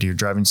 what did to your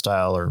driving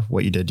style, or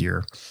what you did to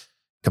your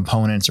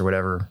components or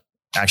whatever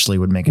actually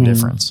would make a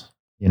difference,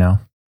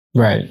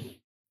 Right.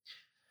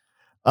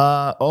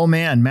 Oh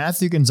man,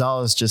 Matthew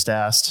Gonzalez just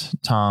asked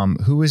Tom,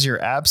 who is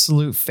your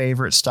absolute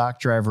favorite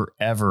stock driver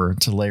ever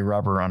to lay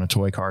rubber on a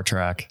toy car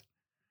track?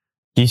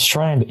 He's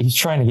trying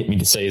to get me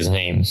to say his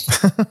name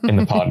in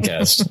the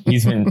podcast.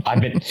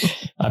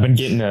 I've been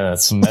getting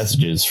some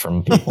messages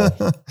from people.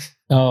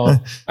 Oh,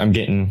 I'm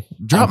getting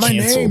Drop my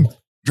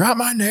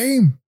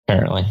name.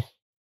 Apparently.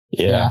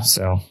 Yeah.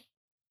 So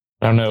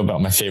I don't know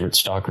about my favorite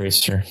stock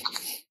racer.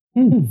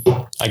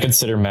 I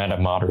consider Matt a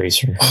mod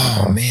racer.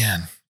 Oh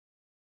man.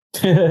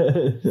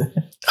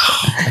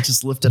 I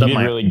just lifted up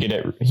my.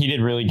 He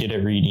did really good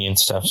at reading and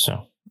stuff.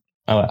 So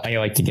I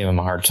like to give him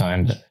a hard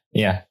time, but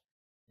yeah.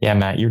 Yeah,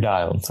 Matt, you're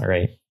dialed. All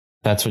right.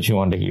 That's what you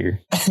wanted to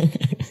hear.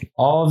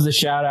 All of the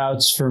shout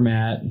outs for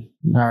Matt.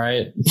 All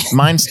right.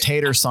 Mine's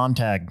Tater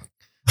Sontag.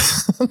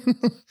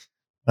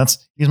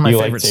 He's my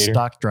favorite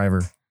stock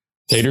driver.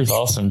 Tater's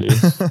awesome, dude.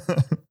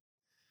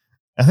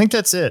 I think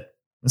that's it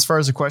as far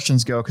as the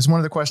questions go. Because one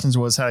of the questions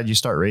was, how did you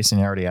start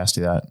racing? I already asked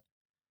you that.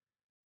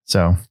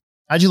 So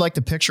how'd you like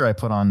the picture I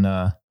put on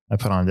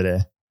today?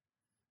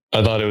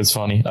 I thought it was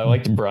funny. I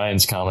liked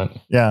Brian's comment.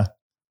 Yeah.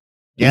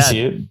 Did you see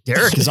it?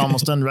 Derek is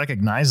almost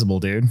unrecognizable,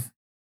 dude.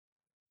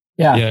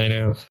 Yeah. Yeah, I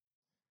know.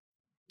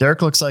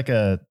 Derek looks like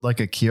a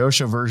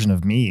Kyosho version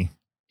of me.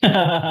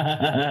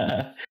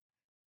 That's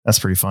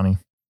pretty funny.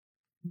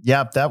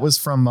 Yeah, that was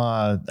from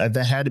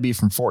that had to be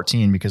from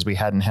 14 because we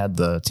hadn't had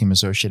the Team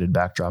Associated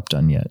backdrop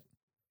done yet.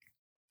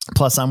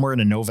 Plus, I'm wearing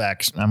a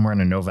Novak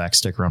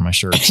sticker on my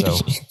shirt. So,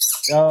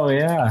 oh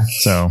yeah.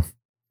 So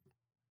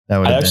that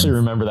would. I actually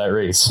remember that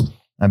race.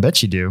 I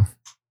bet you do.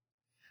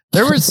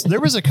 There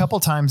was a couple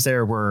times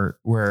there where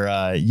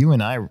you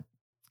and I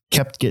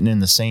kept getting in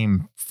the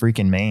same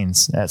freaking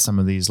mains at some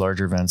of these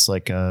larger events.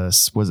 Like,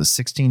 was it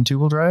 16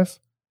 two-wheel drive?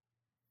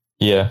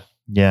 Yeah.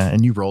 Yeah,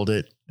 and you rolled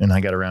it, and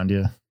I got around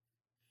you.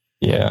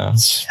 Yeah.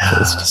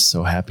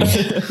 So happy.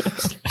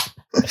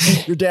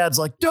 Your dad's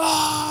like,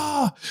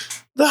 "Dah!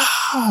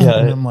 Ah!"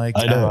 Yeah, and I'm like,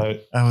 I know.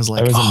 I was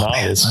like, I was a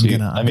novice.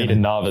 Man, I made a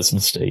novice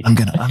mistake. I'm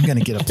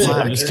gonna get a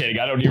plaque. I'm just kidding.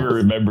 I don't even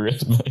remember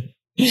it.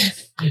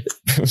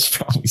 It was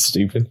probably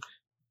stupid.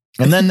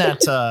 And then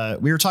that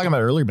we were talking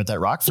about earlier, but that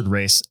Rockford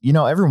race,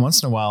 every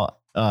once in a while,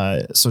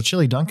 so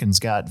Chili Duncan's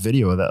got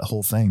video of that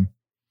whole thing,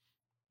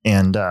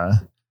 and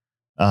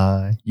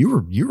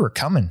you were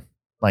coming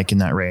like in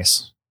that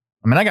race.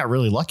 I mean, I got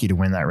really lucky to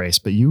win that race,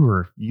 but you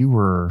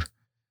were,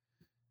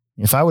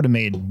 if I would have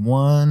made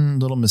one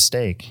little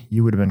mistake,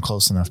 you would have been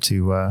close enough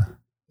to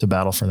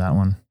battle for that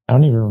one. I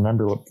don't even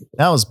remember what.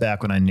 That was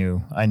back when I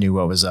knew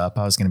what was up.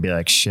 I was going to be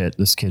like, shit,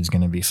 this kid's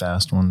going to be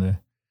fast one day.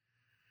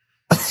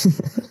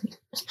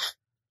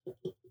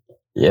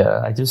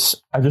 Yeah, I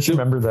just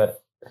remember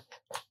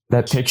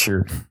that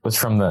picture was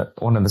from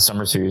one of the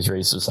Summer Series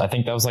races. I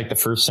think that was like the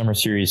first Summer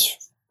Series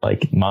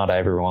like mod I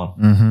ever won.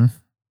 Mm-hmm.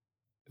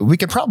 We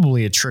could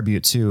probably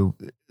attribute to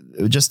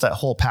just that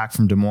whole pack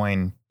from Des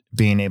Moines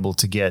being able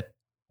to get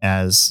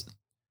as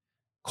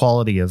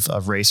quality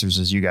of racers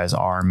as you guys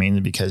are,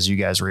 mainly because you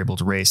guys were able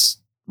to race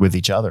with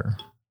each other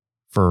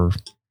for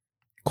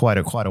quite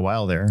a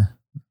while there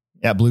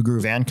at Blue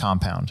Groove and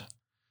Compound.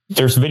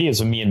 There's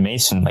videos of me and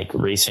Mason like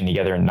racing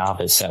together in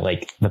novice at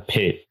like the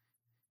pit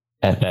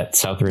at that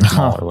Southridge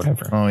Mall or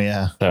whatever. Oh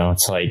yeah. So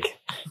it's like,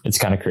 it's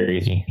kind of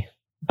crazy.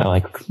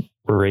 We're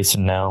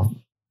racing now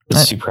at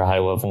super high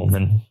level, and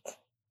then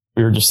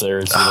we were just there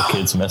as little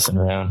kids messing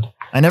around.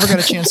 I never got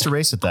a chance to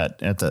race at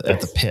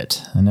the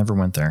pit. I never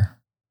went there.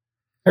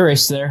 I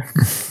raced there.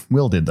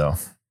 Will did though.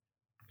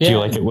 Yeah. Do you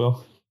like it,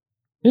 Will?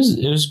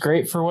 It was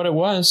great for what it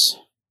was.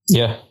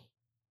 Yeah.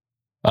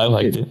 I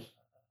liked it.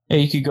 Yeah,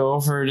 you could go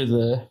over to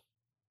the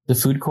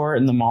food court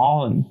in the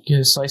mall and get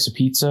a slice of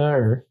pizza,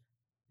 or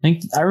I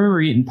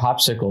remember eating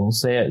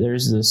popsicles.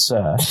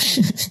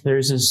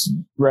 There's this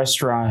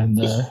restaurant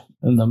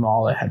in the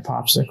mall that had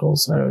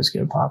popsicles. I'd always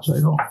get a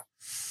popsicle.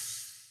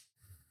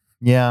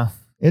 Yeah,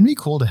 it'd be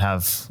cool to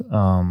have.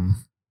 I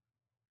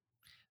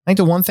think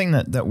the one thing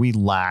that we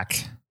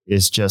lack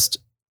is just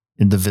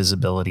in the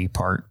visibility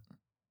part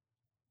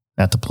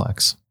at the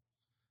Plex.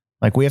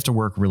 Like we have to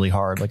work really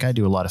hard. Like I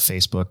do a lot of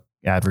Facebook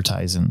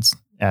advertisements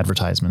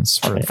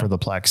for the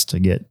Plex to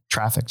get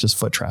traffic, just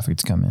foot traffic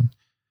to come in.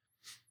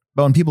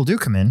 But when people do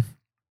come in,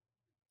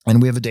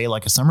 and we have a day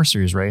like a Summer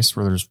Series race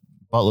where there's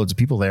buttloads of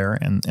people there,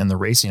 and the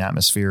racing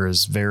atmosphere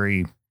is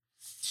very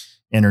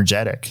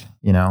energetic,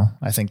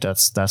 I think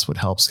that's what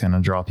helps kind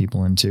of draw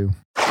people in too.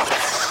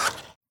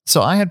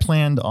 So I had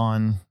planned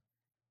on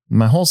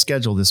my whole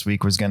schedule this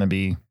week was going to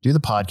be do the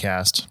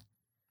podcast,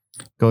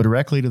 go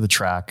directly to the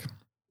track,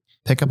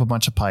 pick up a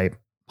bunch of pipe,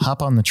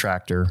 hop on the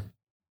tractor,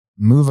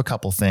 move a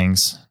couple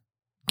things,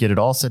 get it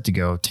all set to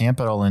go, tamp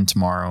it all in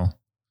tomorrow,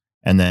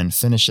 and then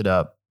finish it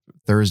up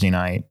Thursday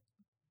night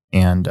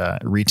and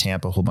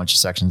retamp a whole bunch of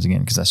sections again,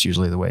 because that's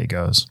usually the way it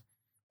goes,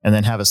 and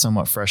then have a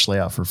somewhat fresh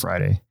layout for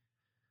Friday.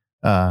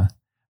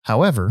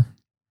 However,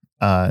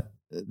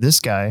 this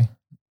guy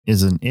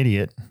is an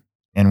idiot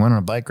and went on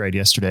a bike ride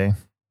yesterday.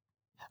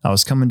 I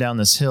was coming down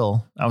this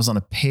hill. I was on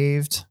a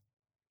paved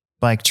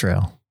bike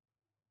trail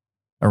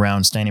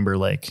around Standing Bear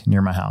Lake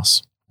near my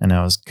house. And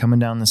I was coming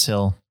down this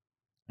hill,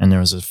 and there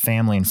was a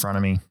family in front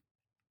of me.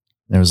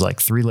 There was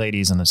like 3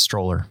 ladies and a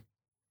stroller.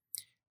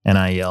 And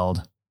I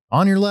yelled,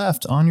 on your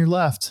left, on your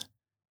left.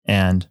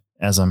 And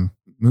as I'm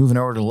moving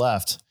over to the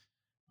left,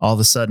 all of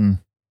a sudden,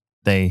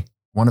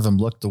 one of them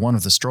the one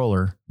with the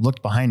stroller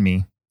looked behind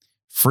me,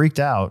 freaked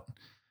out,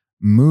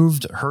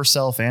 moved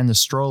herself and the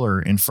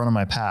stroller in front of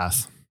my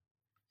path.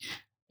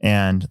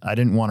 And I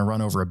didn't want to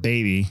run over a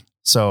baby.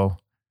 So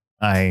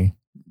I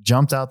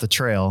jumped out the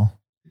trail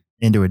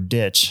into a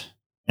ditch,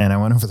 and I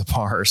went over the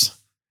bars,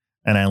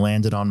 and I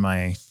landed on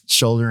my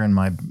shoulder and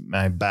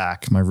my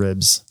back, my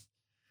ribs,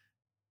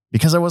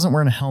 because I wasn't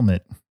wearing a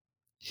helmet.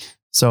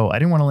 So I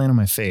didn't want to land on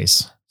my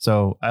face.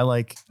 So I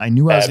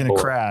knew I was going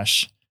to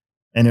crash,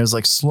 and it was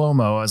like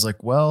slow-mo. I was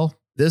like, well,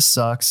 this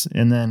sucks.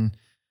 And then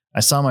I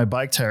saw my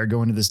bike tire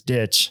go into this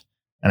ditch,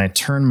 and I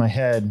turned my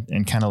head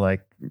and kind of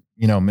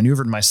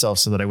maneuvered myself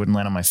so that I wouldn't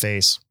land on my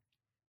face.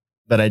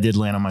 But I did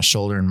land on my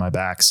shoulder and my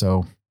back.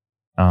 So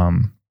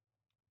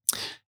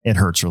it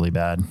hurts really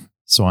bad.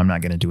 So I'm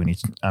not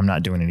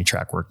doing any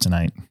track work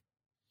tonight.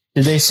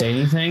 Did they say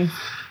anything?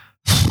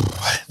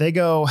 They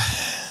go,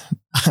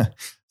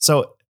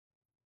 so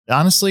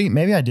honestly,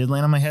 maybe I did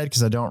land on my head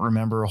because I don't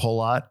remember a whole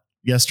lot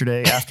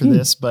yesterday after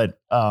this, but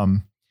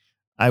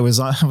I was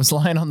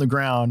lying on the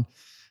ground,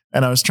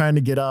 and I was trying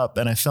to get up,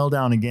 and I fell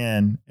down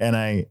again, and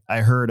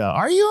I heard,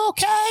 are you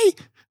okay?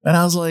 And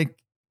I was like,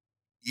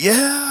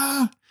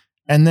 yeah.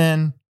 And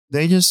then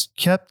they just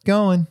kept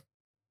going.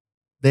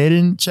 They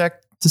didn't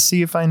check to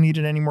see if I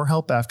needed any more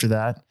help after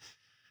that.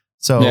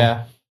 So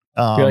yeah,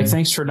 you're like,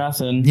 thanks for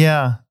nothing.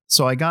 Yeah.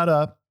 So I got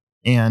up,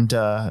 and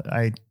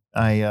I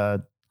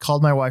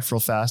called my wife real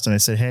fast, and I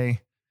said,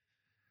 hey,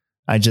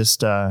 I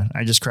just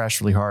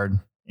crashed really hard,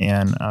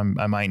 and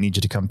I might need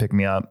you to come pick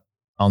me up.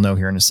 I'll know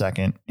here in a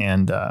second.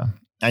 And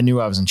I knew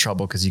I was in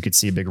trouble because you could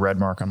see a big red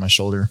mark on my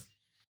shoulder.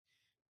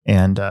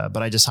 And but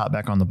I just hopped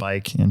back on the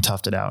bike and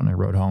toughed it out, and I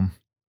rode home.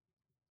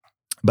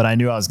 But I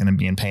knew I was going to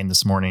be in pain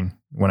this morning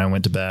when I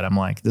went to bed. I'm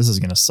like, this is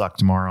going to suck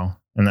tomorrow.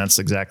 And that's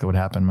exactly what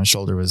happened. My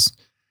shoulder was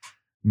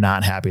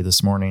not happy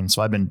this morning.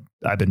 So I've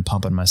been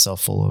pumping myself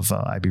full of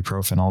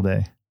ibuprofen all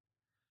day.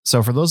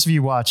 So for those of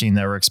you watching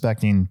that were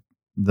expecting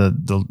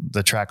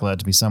the track lead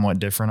to be somewhat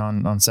different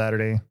on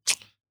Saturday,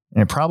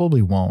 it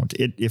probably won't.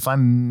 If I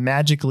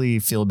magically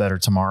feel better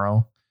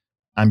tomorrow,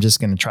 I'm just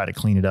going to try to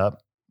clean it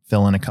up,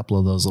 fill in a couple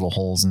of those little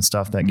holes and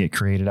stuff that get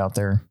created out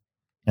there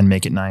and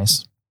make it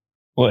nice.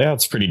 Well, yeah,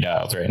 it's pretty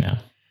dialed right now.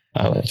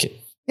 I like it.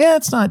 Yeah,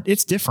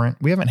 it's different.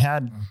 We haven't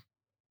had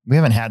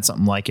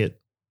something like it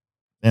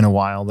in a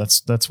while.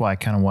 That's why I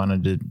kind of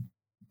wanted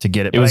to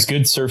get it. It was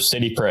good Surf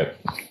City prep.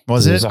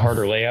 Was it? It was a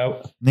harder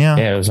layout. Yeah.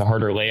 Yeah, it was a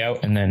harder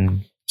layout. And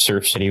then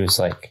Surf City was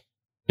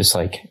just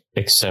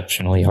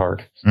exceptionally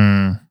hard.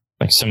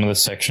 Like some of the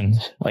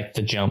sections, like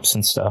the jumps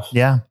and stuff.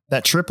 Yeah.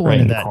 That triple right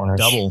into in that corners.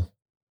 double,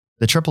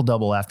 the triple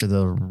double after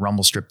the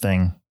rumble strip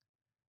thing,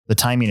 the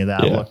timing of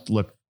that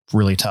looked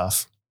really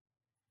tough.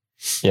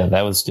 Yeah,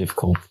 that was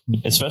difficult,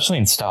 especially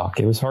in stock.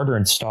 It was harder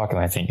in stock than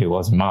I think it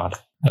was in mod.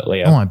 That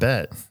layout. Oh, I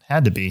bet.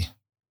 Had to be.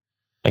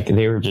 Like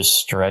they were just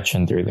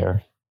stretching through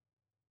there.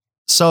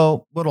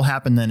 So what'll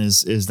happen then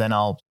is then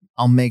I'll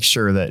make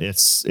sure that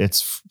it's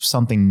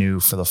something new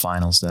for the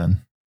finals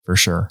then, for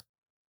sure.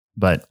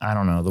 But I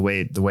don't know, the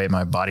way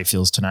my body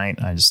feels tonight,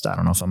 I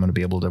don't know if I'm going to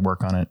be able to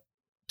work on it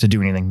to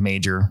do anything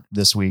major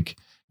this week.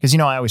 Because,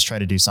 I always try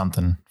to do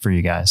something for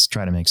you guys,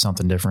 try to make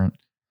something different.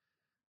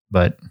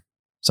 But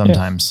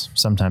sometimes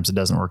it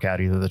doesn't work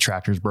out. Either the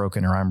tractor's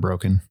broken or I'm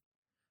broken.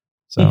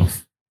 So,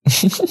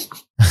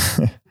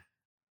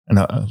 and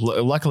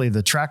luckily if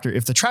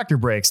the tractor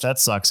breaks, that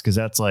sucks because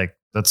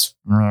that's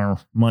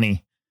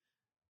money.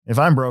 If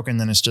I'm broken,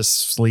 then it's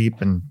just sleep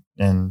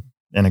and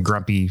a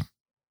grumpy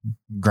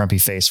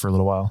face for a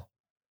little while.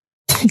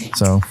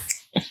 So,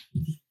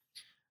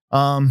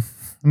 let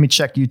me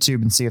check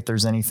YouTube and see if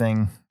there's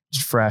anything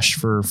fresh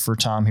for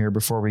Tom here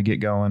before we get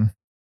going.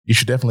 You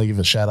should definitely give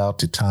a shout out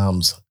to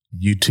Tom's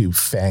YouTube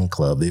fan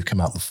club. They've come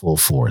out in full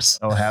force.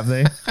 Oh, have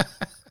they?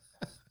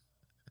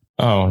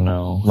 Oh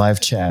no. Live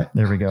chat.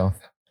 There we go.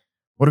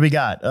 What do we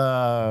got?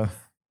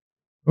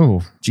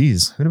 Oh,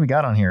 geez. Who do we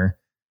got on here?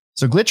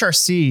 So Glitch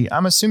RC,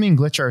 I'm assuming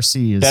Glitch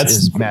RC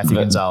is Matthew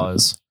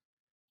Gonzalez.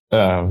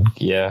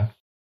 Yeah,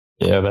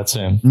 that's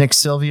him. Nick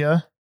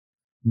Sylvia,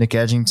 Nick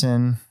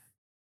Edgington.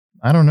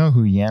 I don't know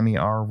who Yami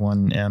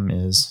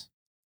R1M is.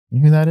 You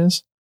know who that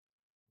is?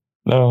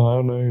 No, I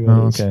don't know who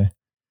that is. Okay.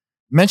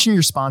 Mention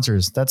your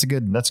sponsors. That's a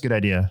good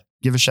idea.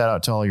 Give a shout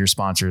out to all your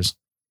sponsors.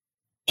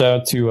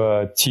 Shout out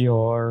to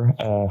TOR,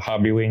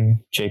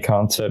 Hobbywing, J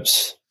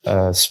Concepts,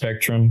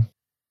 Spectrum,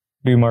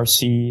 Boom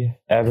RC,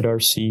 Avid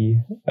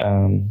RC,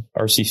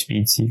 RC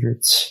Speed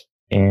Secrets,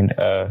 and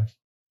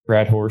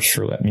Brad Horsch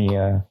for letting me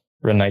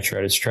run Nitro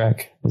at his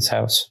track, his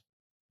house.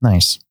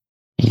 Nice.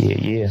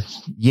 Yeah.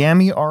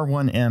 Yami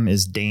R1M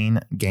is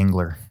Dane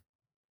Gangler.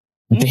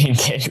 Dane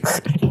Gangler.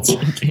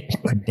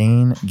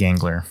 Dane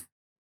Gangler.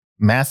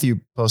 Matthew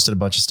posted a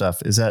bunch of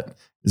stuff. Is that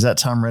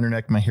Tom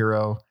Rennerneck, my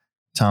hero?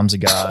 Tom's a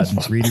god.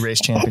 Reedy Race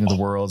Champion of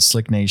the World.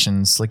 Slick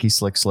Nation. Slicky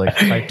Slick.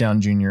 Pipe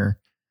Down Junior.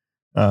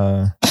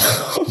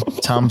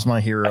 Tom's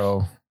my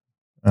hero.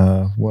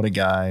 What a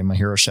guy. My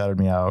hero shouted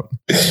me out.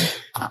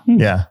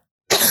 Yeah.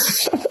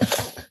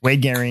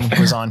 Wade Gehring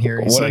was on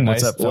here. He's like,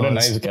 what's up, fellas? What a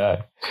nice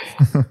guy.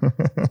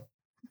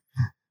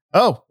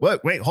 Oh,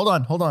 wait, hold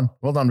on.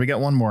 We got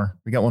one more.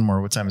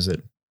 What time is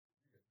it?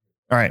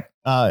 All right.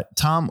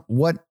 Tom,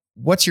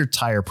 what's your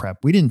tire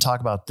prep? We didn't talk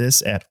about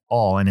this at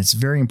all, and it's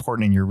very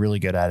important and you're really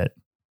good at it.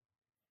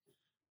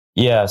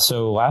 Yeah,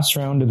 so last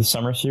round of the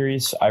summer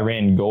series, I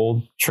ran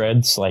gold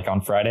treads on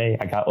Friday.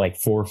 I got 4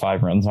 or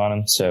 5 runs on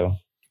them, so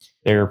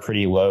they were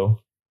pretty low,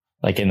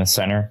 in the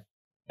center.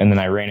 And then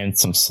I ran in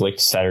some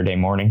slicks Saturday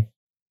morning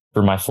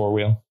for my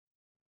 4-wheel.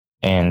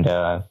 And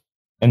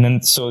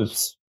then so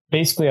it's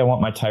basically I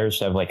want my tires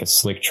to have a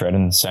slick tread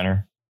in the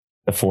center,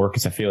 the fork,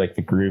 because I feel like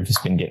the groove has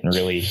been getting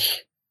really,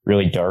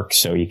 really dark,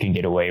 so you can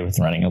get away with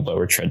running a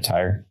lower tread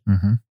tire.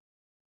 Mm-hmm.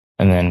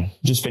 And then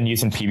just been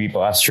using PB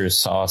Blaster as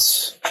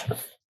sauce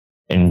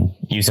and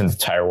using the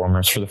tire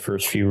warmers for the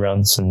first few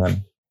runs.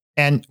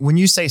 And when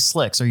you say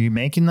slicks, are you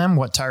making them?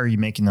 What tire are you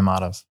making them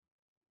out of?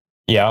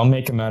 Yeah, I'll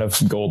make them out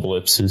of gold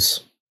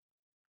ellipses.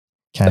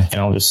 Okay. And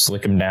I'll just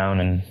slick them down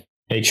and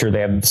make sure they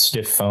have the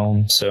stiff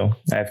foam, so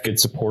I have good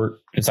support,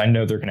 because I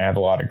know they're going to have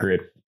a lot of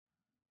grip.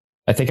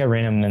 I think I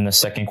ran them in the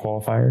second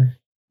qualifier.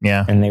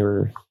 Yeah. And they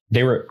were,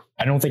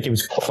 I don't think it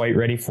was quite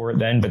ready for it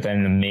then, but then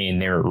in the main,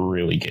 they were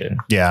really good.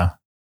 Yeah.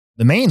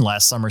 The main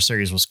last summer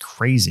series was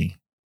crazy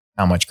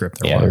how much grip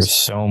there was. Yeah, there was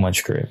so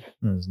much grip.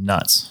 It was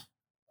nuts.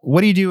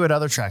 What do you do at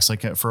other tracks? For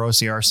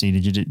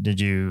OCRC, did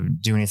you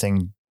do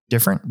anything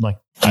different?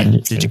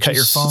 Did you cut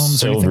your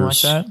foams or anything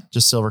like that?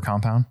 Just silver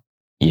compound?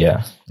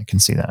 Yeah. I can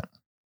see that.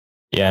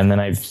 Yeah, and then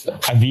I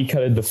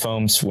V-cutted the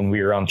foams when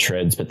we were on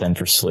treads, but then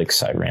for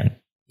slicks, I ran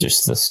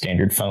just the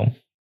standard foam.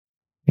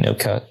 No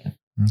cut.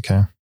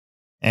 Okay.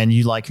 And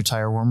you like your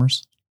tire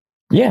warmers?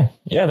 Yeah,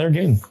 they're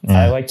good.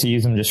 Yeah. I like to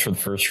use them just for the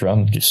first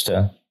run.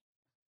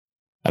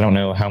 I don't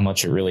know how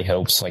much it really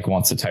helps.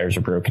 Once the tires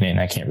are broken in,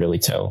 I can't really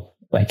tell.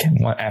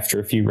 After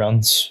a few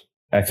runs,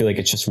 I feel like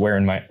it's just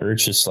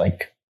it's just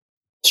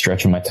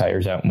stretching my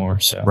tires out more.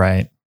 So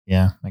right.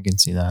 Yeah, I can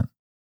see that.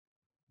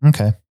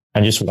 Okay.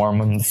 I just warm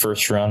them the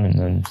first run, and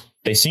then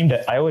they seem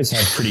to. I always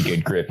have pretty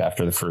good grip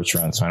after the first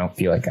run, so I don't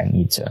feel like I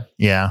need to.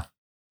 Yeah.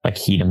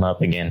 Heat them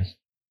up again.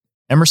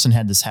 Emerson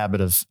had this habit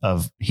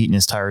of heating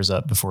his tires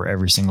up before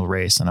every single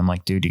race. And I'm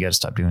like, dude, you got to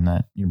stop doing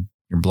that. You're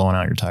blowing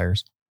out your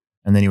tires.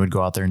 And then he would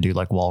go out there and do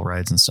like wall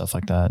rides and stuff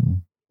like that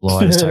and blow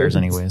out his tires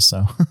anyways.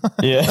 So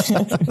yeah.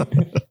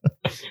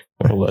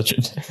 What a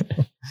legend.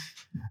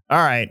 All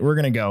right, we're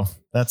going to go.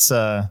 That's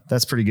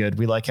pretty good.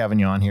 We like having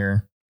you on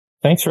here.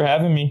 Thanks for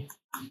having me.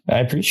 I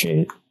appreciate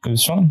it. It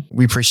was fun.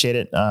 We appreciate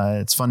it.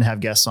 It's fun to have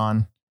guests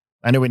on.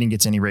 I know we didn't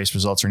get to any race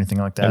results or anything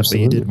like that,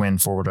 Absolutely. But you did win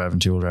 4-wheel drive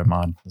and 2-wheel drive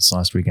mod this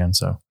last weekend.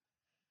 So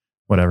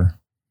whatever.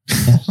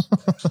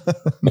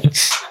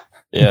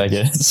 Yeah, I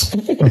guess.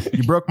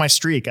 You broke my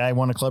streak. I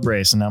won a club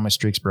race and now my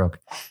streak's broke.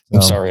 So,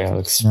 I'm sorry,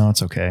 Alex. No,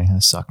 it's okay. I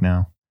suck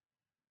now.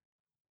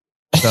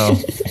 So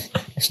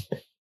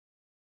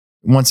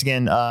once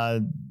again,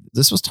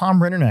 this was Tom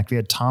Rinderneck. We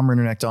had Tom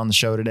Rinderneck on the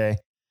show today.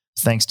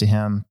 Thanks to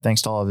him.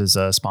 Thanks to all of his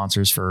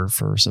sponsors for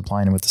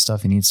supplying him with the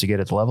stuff he needs to get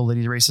at the level that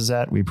he races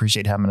at. We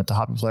appreciate having him at the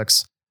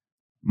Hobbyplex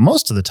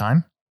most of the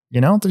time.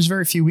 There's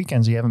very few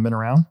weekends he haven't been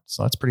around.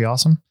 So that's pretty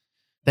awesome.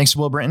 Thanks to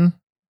Will Brinton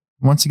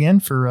once again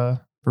for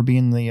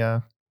being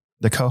the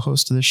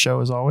co-host of this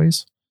show as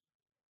always.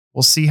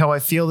 We'll see how I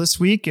feel this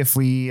week. If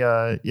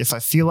I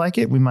feel like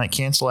it, we might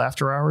cancel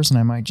after hours and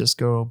I might just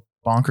go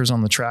bonkers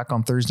on the track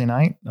on Thursday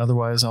night.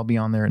 Otherwise, I'll be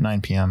on there at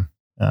 9 p.m.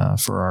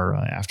 For our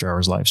after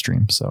hours live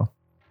stream. So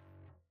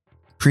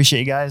appreciate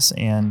you guys.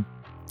 And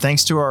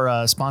thanks to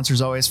our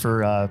sponsors always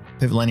for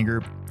Pivot Lending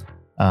Group. You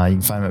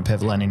can find them at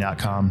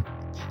pivotlending.com.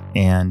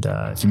 And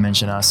if you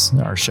mention us,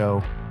 our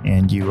show,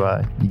 and you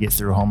get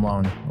through a home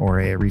loan or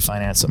a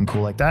refinance, something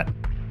cool like that,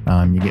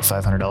 you get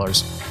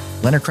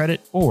 $500 lender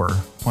credit or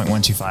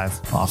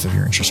 0.125 off of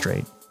your interest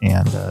rate.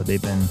 And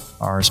they've been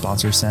our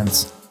sponsor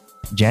since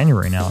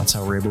January now. That's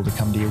how we're able to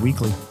come to you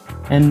weekly.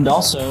 And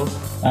also,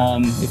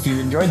 if you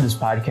enjoyed this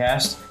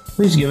podcast,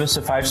 please give us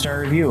a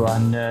 5-star review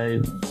on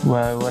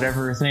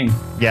whatever thing.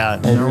 Yeah,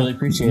 I'd really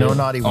appreciate it. No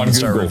naughty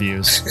 1-star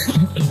reviews.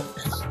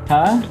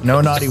 Huh? No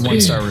naughty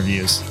 1-star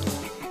reviews.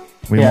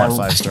 We want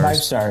 5 stars. 5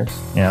 stars.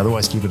 Yeah,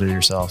 otherwise keep it to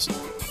yourselves.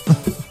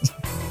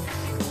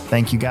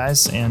 Thank you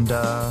guys, and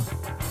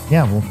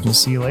we'll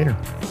see you later.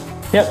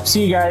 Yep,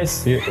 see you guys.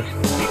 See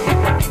you.